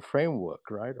theoretical framework,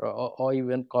 right? Or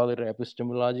even call it an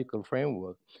epistemological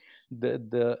framework.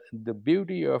 The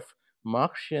beauty of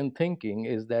Marxian thinking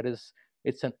is that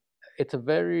it's a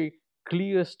very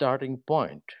clear starting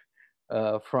point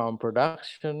from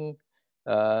production,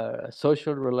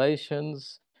 social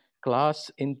relations, class,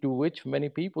 into which many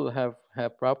people have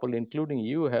properly, including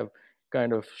you, have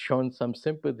kind of shown some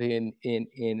sympathy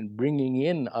in bringing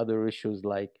in other issues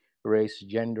like race,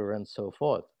 gender, and so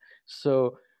forth.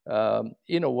 So,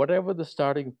 whatever the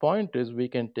starting point is, we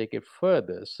can take it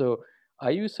further. So are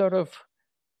you sort of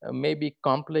maybe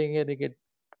complicating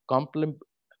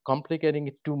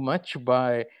it too much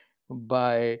by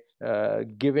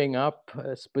giving up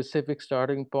specific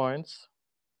starting points?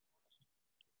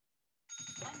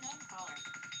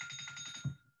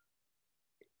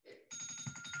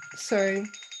 Sorry.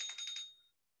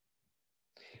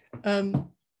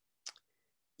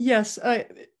 Yes, I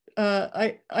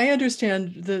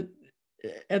understand that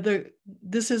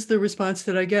this is the response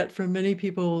that I get from many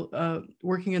people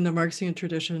working in the Marxian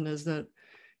tradition, is that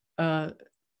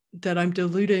that I'm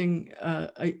diluting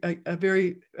a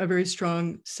very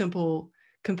strong, simple,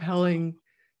 compelling,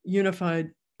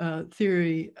 unified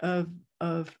theory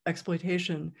of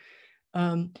exploitation.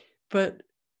 But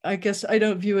I guess I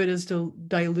don't view it as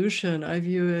dilution. I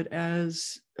view it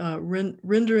as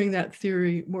rendering that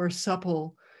theory more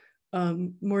supple,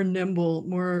 more nimble,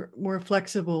 more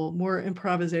flexible, more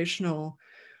improvisational,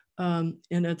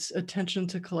 in its attention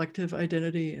to collective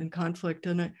identity and conflict.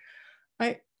 And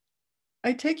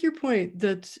I take your point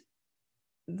that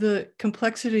the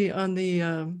complexity on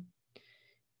the,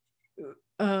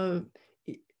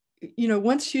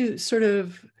 once you sort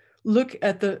of look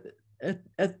at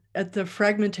the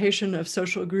fragmentation of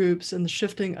social groups and the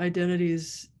shifting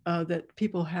identities that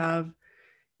people have,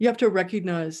 you have to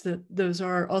recognize that those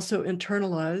are also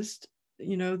internalized,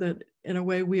 that in a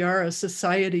way we are a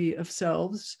society of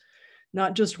selves,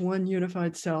 not just one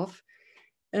unified self.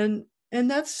 And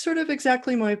that's sort of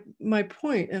exactly my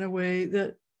point, in a way,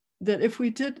 that if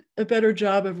we did a better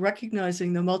job of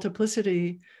recognizing the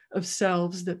multiplicity of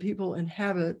selves that people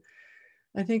inhabit,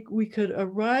 I think we could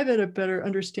arrive at a better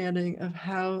understanding of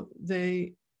how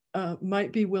they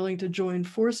might be willing to join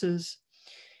forces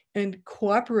and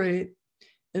cooperate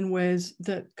in ways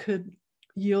that could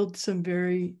yield some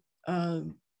very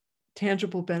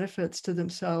tangible benefits to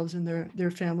themselves and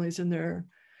their families and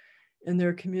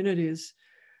their communities.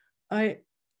 I'm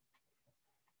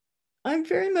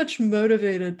very much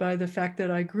motivated by the fact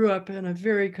that I grew up in a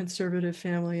very conservative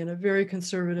family in a very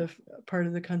conservative part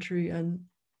of the country, and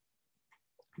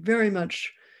very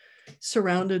much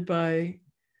surrounded by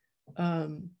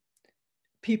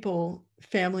people,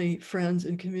 family, friends,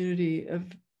 and community of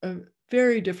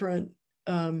very different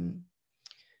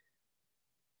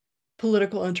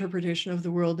political interpretation of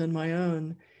the world than my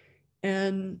own.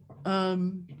 And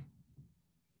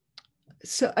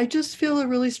so I just feel a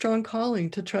really strong calling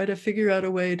to try to figure out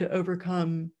a way to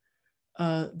overcome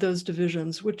those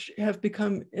divisions, which have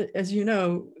become, as you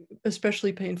know,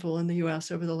 especially painful in the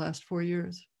US over the last 4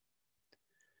 years.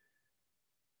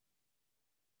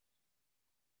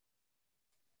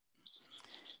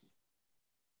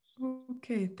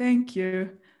 Okay, thank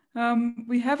you.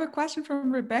 We have a question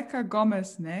from Rebecca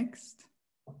Gomez next.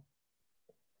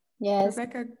 Yes.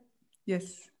 Rebecca,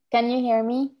 yes. Can you hear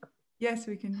me? Yes,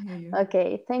 we can hear you.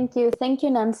 Okay, thank you. Thank you,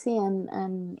 Nancy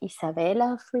and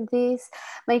Isabella, for this.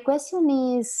 My question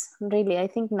is really, I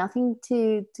think, nothing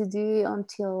to do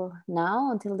until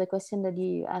now, until the question that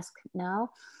you ask now,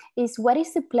 is what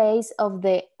is the place of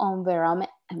the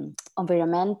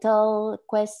environmental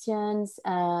questions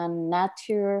and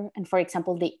nature, and for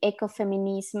example, the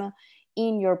ecofeminism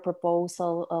in your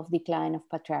proposal of decline of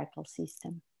patriarchal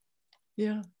system?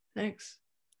 Yeah, thanks.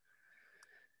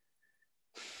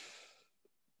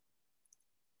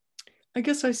 I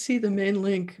guess I see the main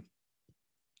link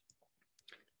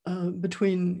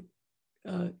between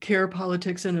care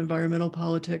politics and environmental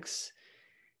politics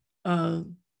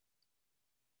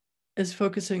as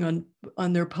focusing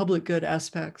on their public good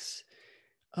aspects.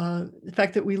 The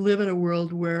fact that we live in a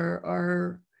world where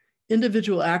our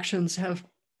individual actions have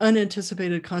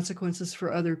unanticipated consequences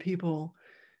for other people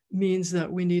means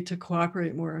that we need to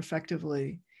cooperate more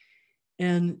effectively.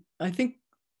 And I think,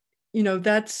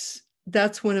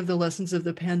 that's one of the lessons of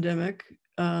the pandemic.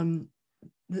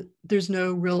 There's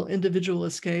no real individual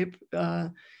escape.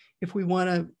 If we want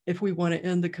to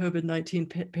end the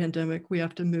COVID-19 pandemic, we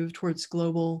have to move towards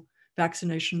global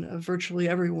vaccination of virtually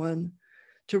everyone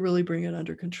to really bring it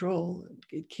under control.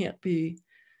 It can't be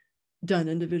done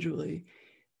individually.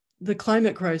 The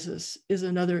climate crisis is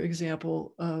another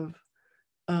example of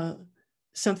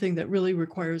something that really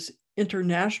requires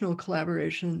international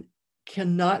collaboration,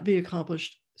 cannot be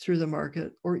accomplished through the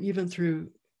market or even through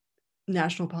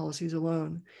national policies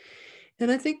alone.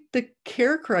 And I think the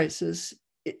care crisis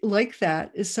like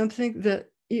that is something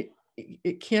that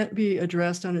it can't be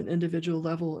addressed on an individual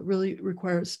level. It really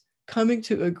requires coming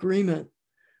to agreement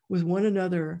with one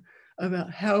another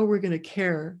about how we're going to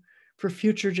care for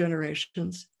future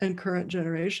generations and current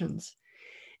generations,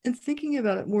 and thinking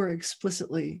about it more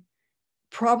explicitly,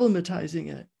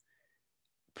 problematizing it,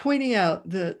 pointing out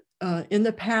that in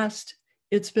the past,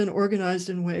 it's been organized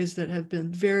in ways that have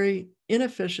been very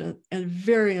inefficient and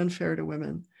very unfair to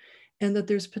women, and that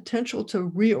there's potential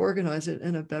to reorganize it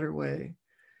in a better way.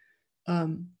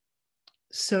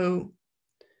 So,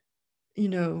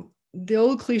 the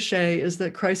old cliche is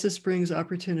that crisis brings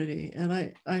opportunity. And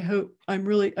I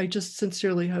just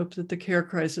sincerely hope that the care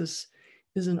crisis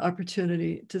is an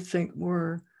opportunity to think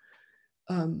more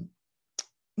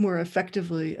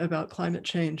effectively about climate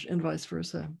change and vice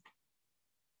versa.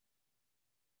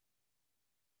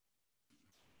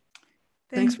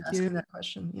 Thanks for asking that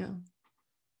question. Yeah.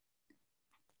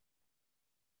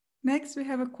 Next, we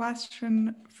have a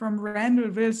question from Randall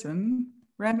Wilson.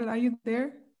 Randall, are you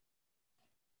there?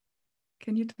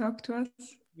 Can you talk to us?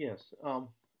 Yes,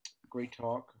 great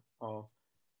talk.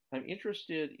 I'm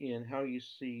interested in how you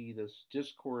see this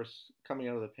discourse coming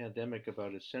out of the pandemic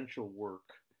about essential work,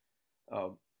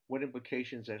 what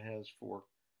implications that has for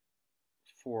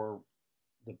for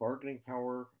the bargaining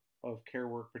power of care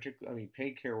work, particularly, I mean,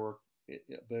 paid care work,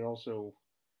 but also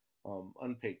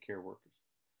unpaid care workers?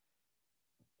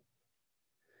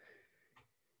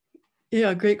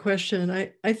 Yeah, great question.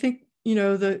 I think, you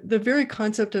know, the very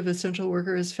concept of essential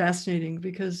worker is fascinating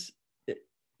because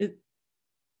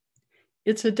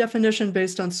it's a definition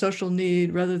based on social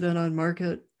need rather than on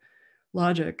market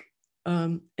logic.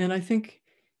 And I think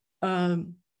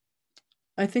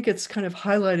it's kind of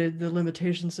highlighted the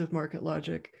limitations of market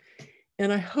logic.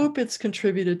 And I hope it's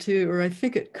contributed to, or I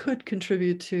think it could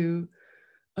contribute to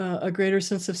a greater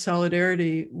sense of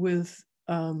solidarity with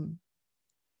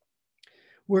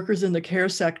workers in the care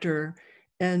sector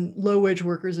and low-wage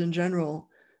workers in general,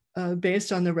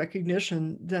 based on the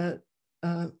recognition that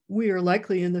we are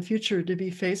likely in the future to be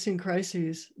facing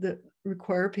crises that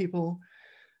require people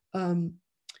to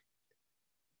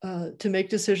make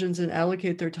decisions and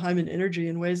allocate their time and energy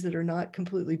in ways that are not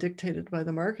completely dictated by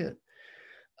the market.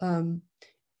 And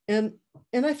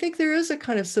I think there is a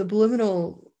kind of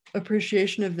subliminal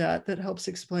appreciation of that helps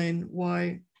explain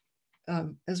why,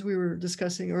 as we were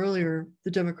discussing earlier,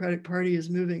 the Democratic Party is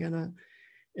moving in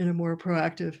a more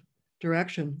proactive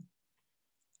direction.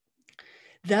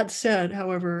 That said,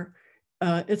 however,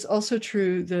 it's also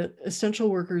true that essential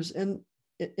workers in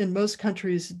most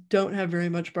countries don't have very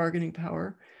much bargaining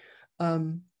power.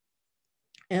 And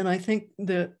I think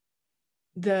that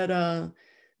the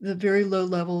very low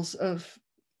levels of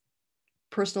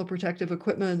personal protective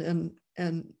equipment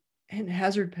and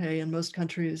hazard pay in most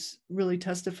countries really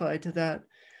testify to that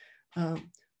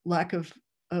lack of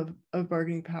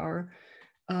bargaining power.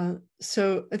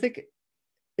 So I think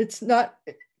it's not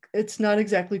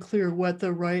exactly clear what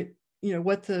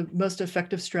what the most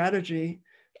effective strategy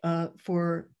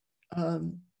for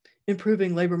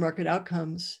improving labor market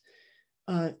outcomes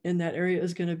in that area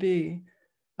is going to be,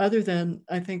 other than,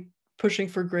 I think, pushing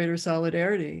for greater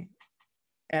solidarity,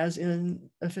 as in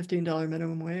a $15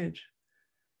 minimum wage.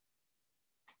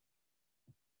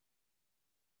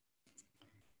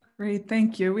 Great,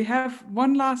 thank you. We have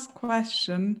one last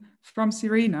question from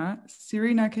Serena.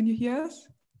 Serena, can you hear us?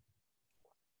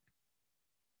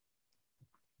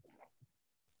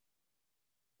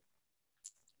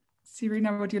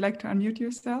 Serena, would you like to unmute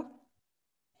yourself?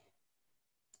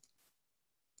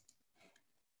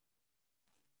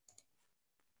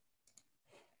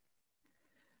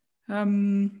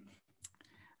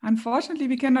 Unfortunately,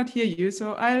 we cannot hear you,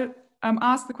 so I'll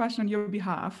ask the question on your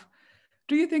behalf.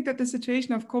 Do you think that the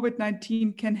situation of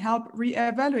COVID-19 can help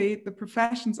reevaluate the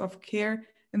professions of care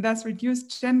and thus reduce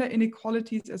gender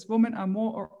inequalities as women are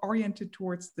more oriented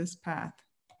towards this path?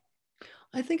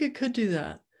 I think it could do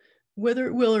that. Whether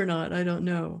it will or not, I don't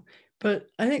know. But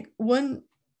I think one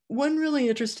really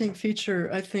interesting feature,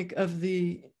 I think, of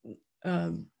the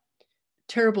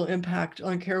terrible impact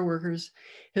on care workers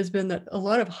has been that a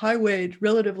lot of high-wage,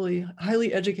 relatively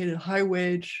highly educated,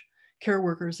 high-wage care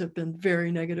workers have been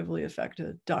very negatively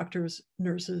affected. Doctors,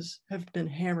 nurses have been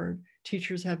hammered.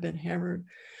 Teachers have been hammered.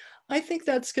 I think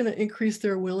that's going to increase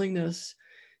their willingness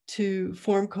to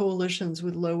form coalitions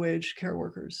with low-wage care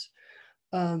workers,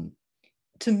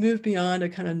 to move beyond a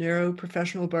kind of narrow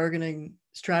professional bargaining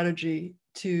strategy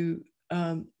to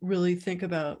really think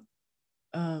about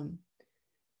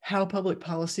how public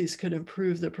policies could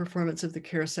improve the performance of the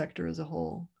care sector as a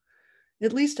whole.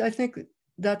 At least I think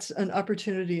that's an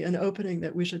opportunity, an opening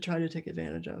that we should try to take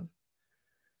advantage of.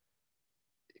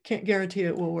 Can't guarantee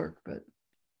it will work, but.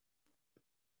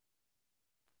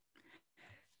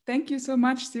 Thank you so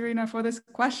much, Serena, for this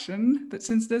question. But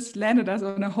since this landed us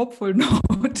on a hopeful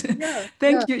note,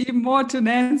 thank you even more to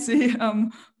Nancy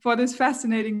for this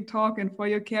fascinating talk and for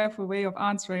your careful way of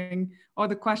answering all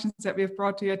the questions that we have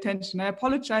brought to your attention. I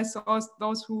apologize to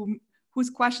those whose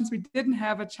questions we didn't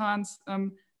have a chance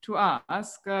to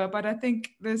ask, but I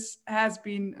think this has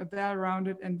been a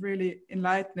well-rounded and really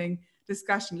enlightening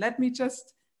discussion. Let me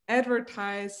just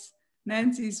advertise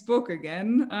Nancy's book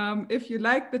again. If you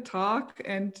liked the talk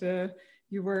and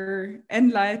you were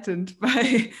enlightened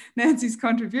by Nancy's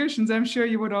contributions, I'm sure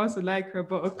you would also like her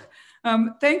book.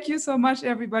 Thank you so much,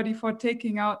 everybody, for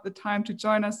taking out the time to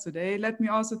join us today. Let me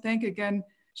also thank again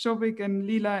Shobik and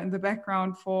Lila in the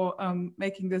background for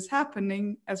making this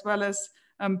happening, as well as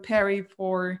Perry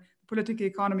for the Political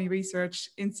Economy Research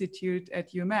Institute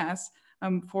at UMass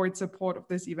for its support of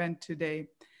this event today.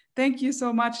 Thank you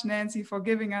so much, Nancy, for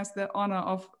giving us the honor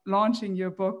of launching your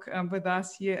book with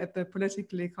us here at the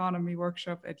Political Economy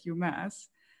Workshop at UMass.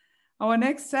 Our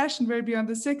next session will be on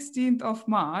the 16th of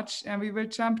March, and we will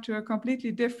jump to a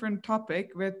completely different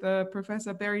topic with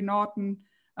Professor Barry Norton.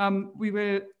 We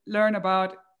will learn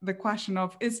about the question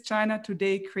of, is China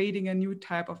today creating a new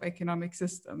type of economic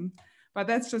system? But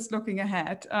that's just looking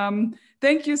ahead.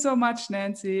 Thank you so much,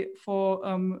 Nancy,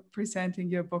 for presenting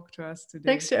your book to us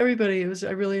today. Thanks to everybody.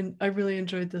 I really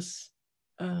enjoyed this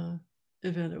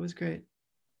event. It was great.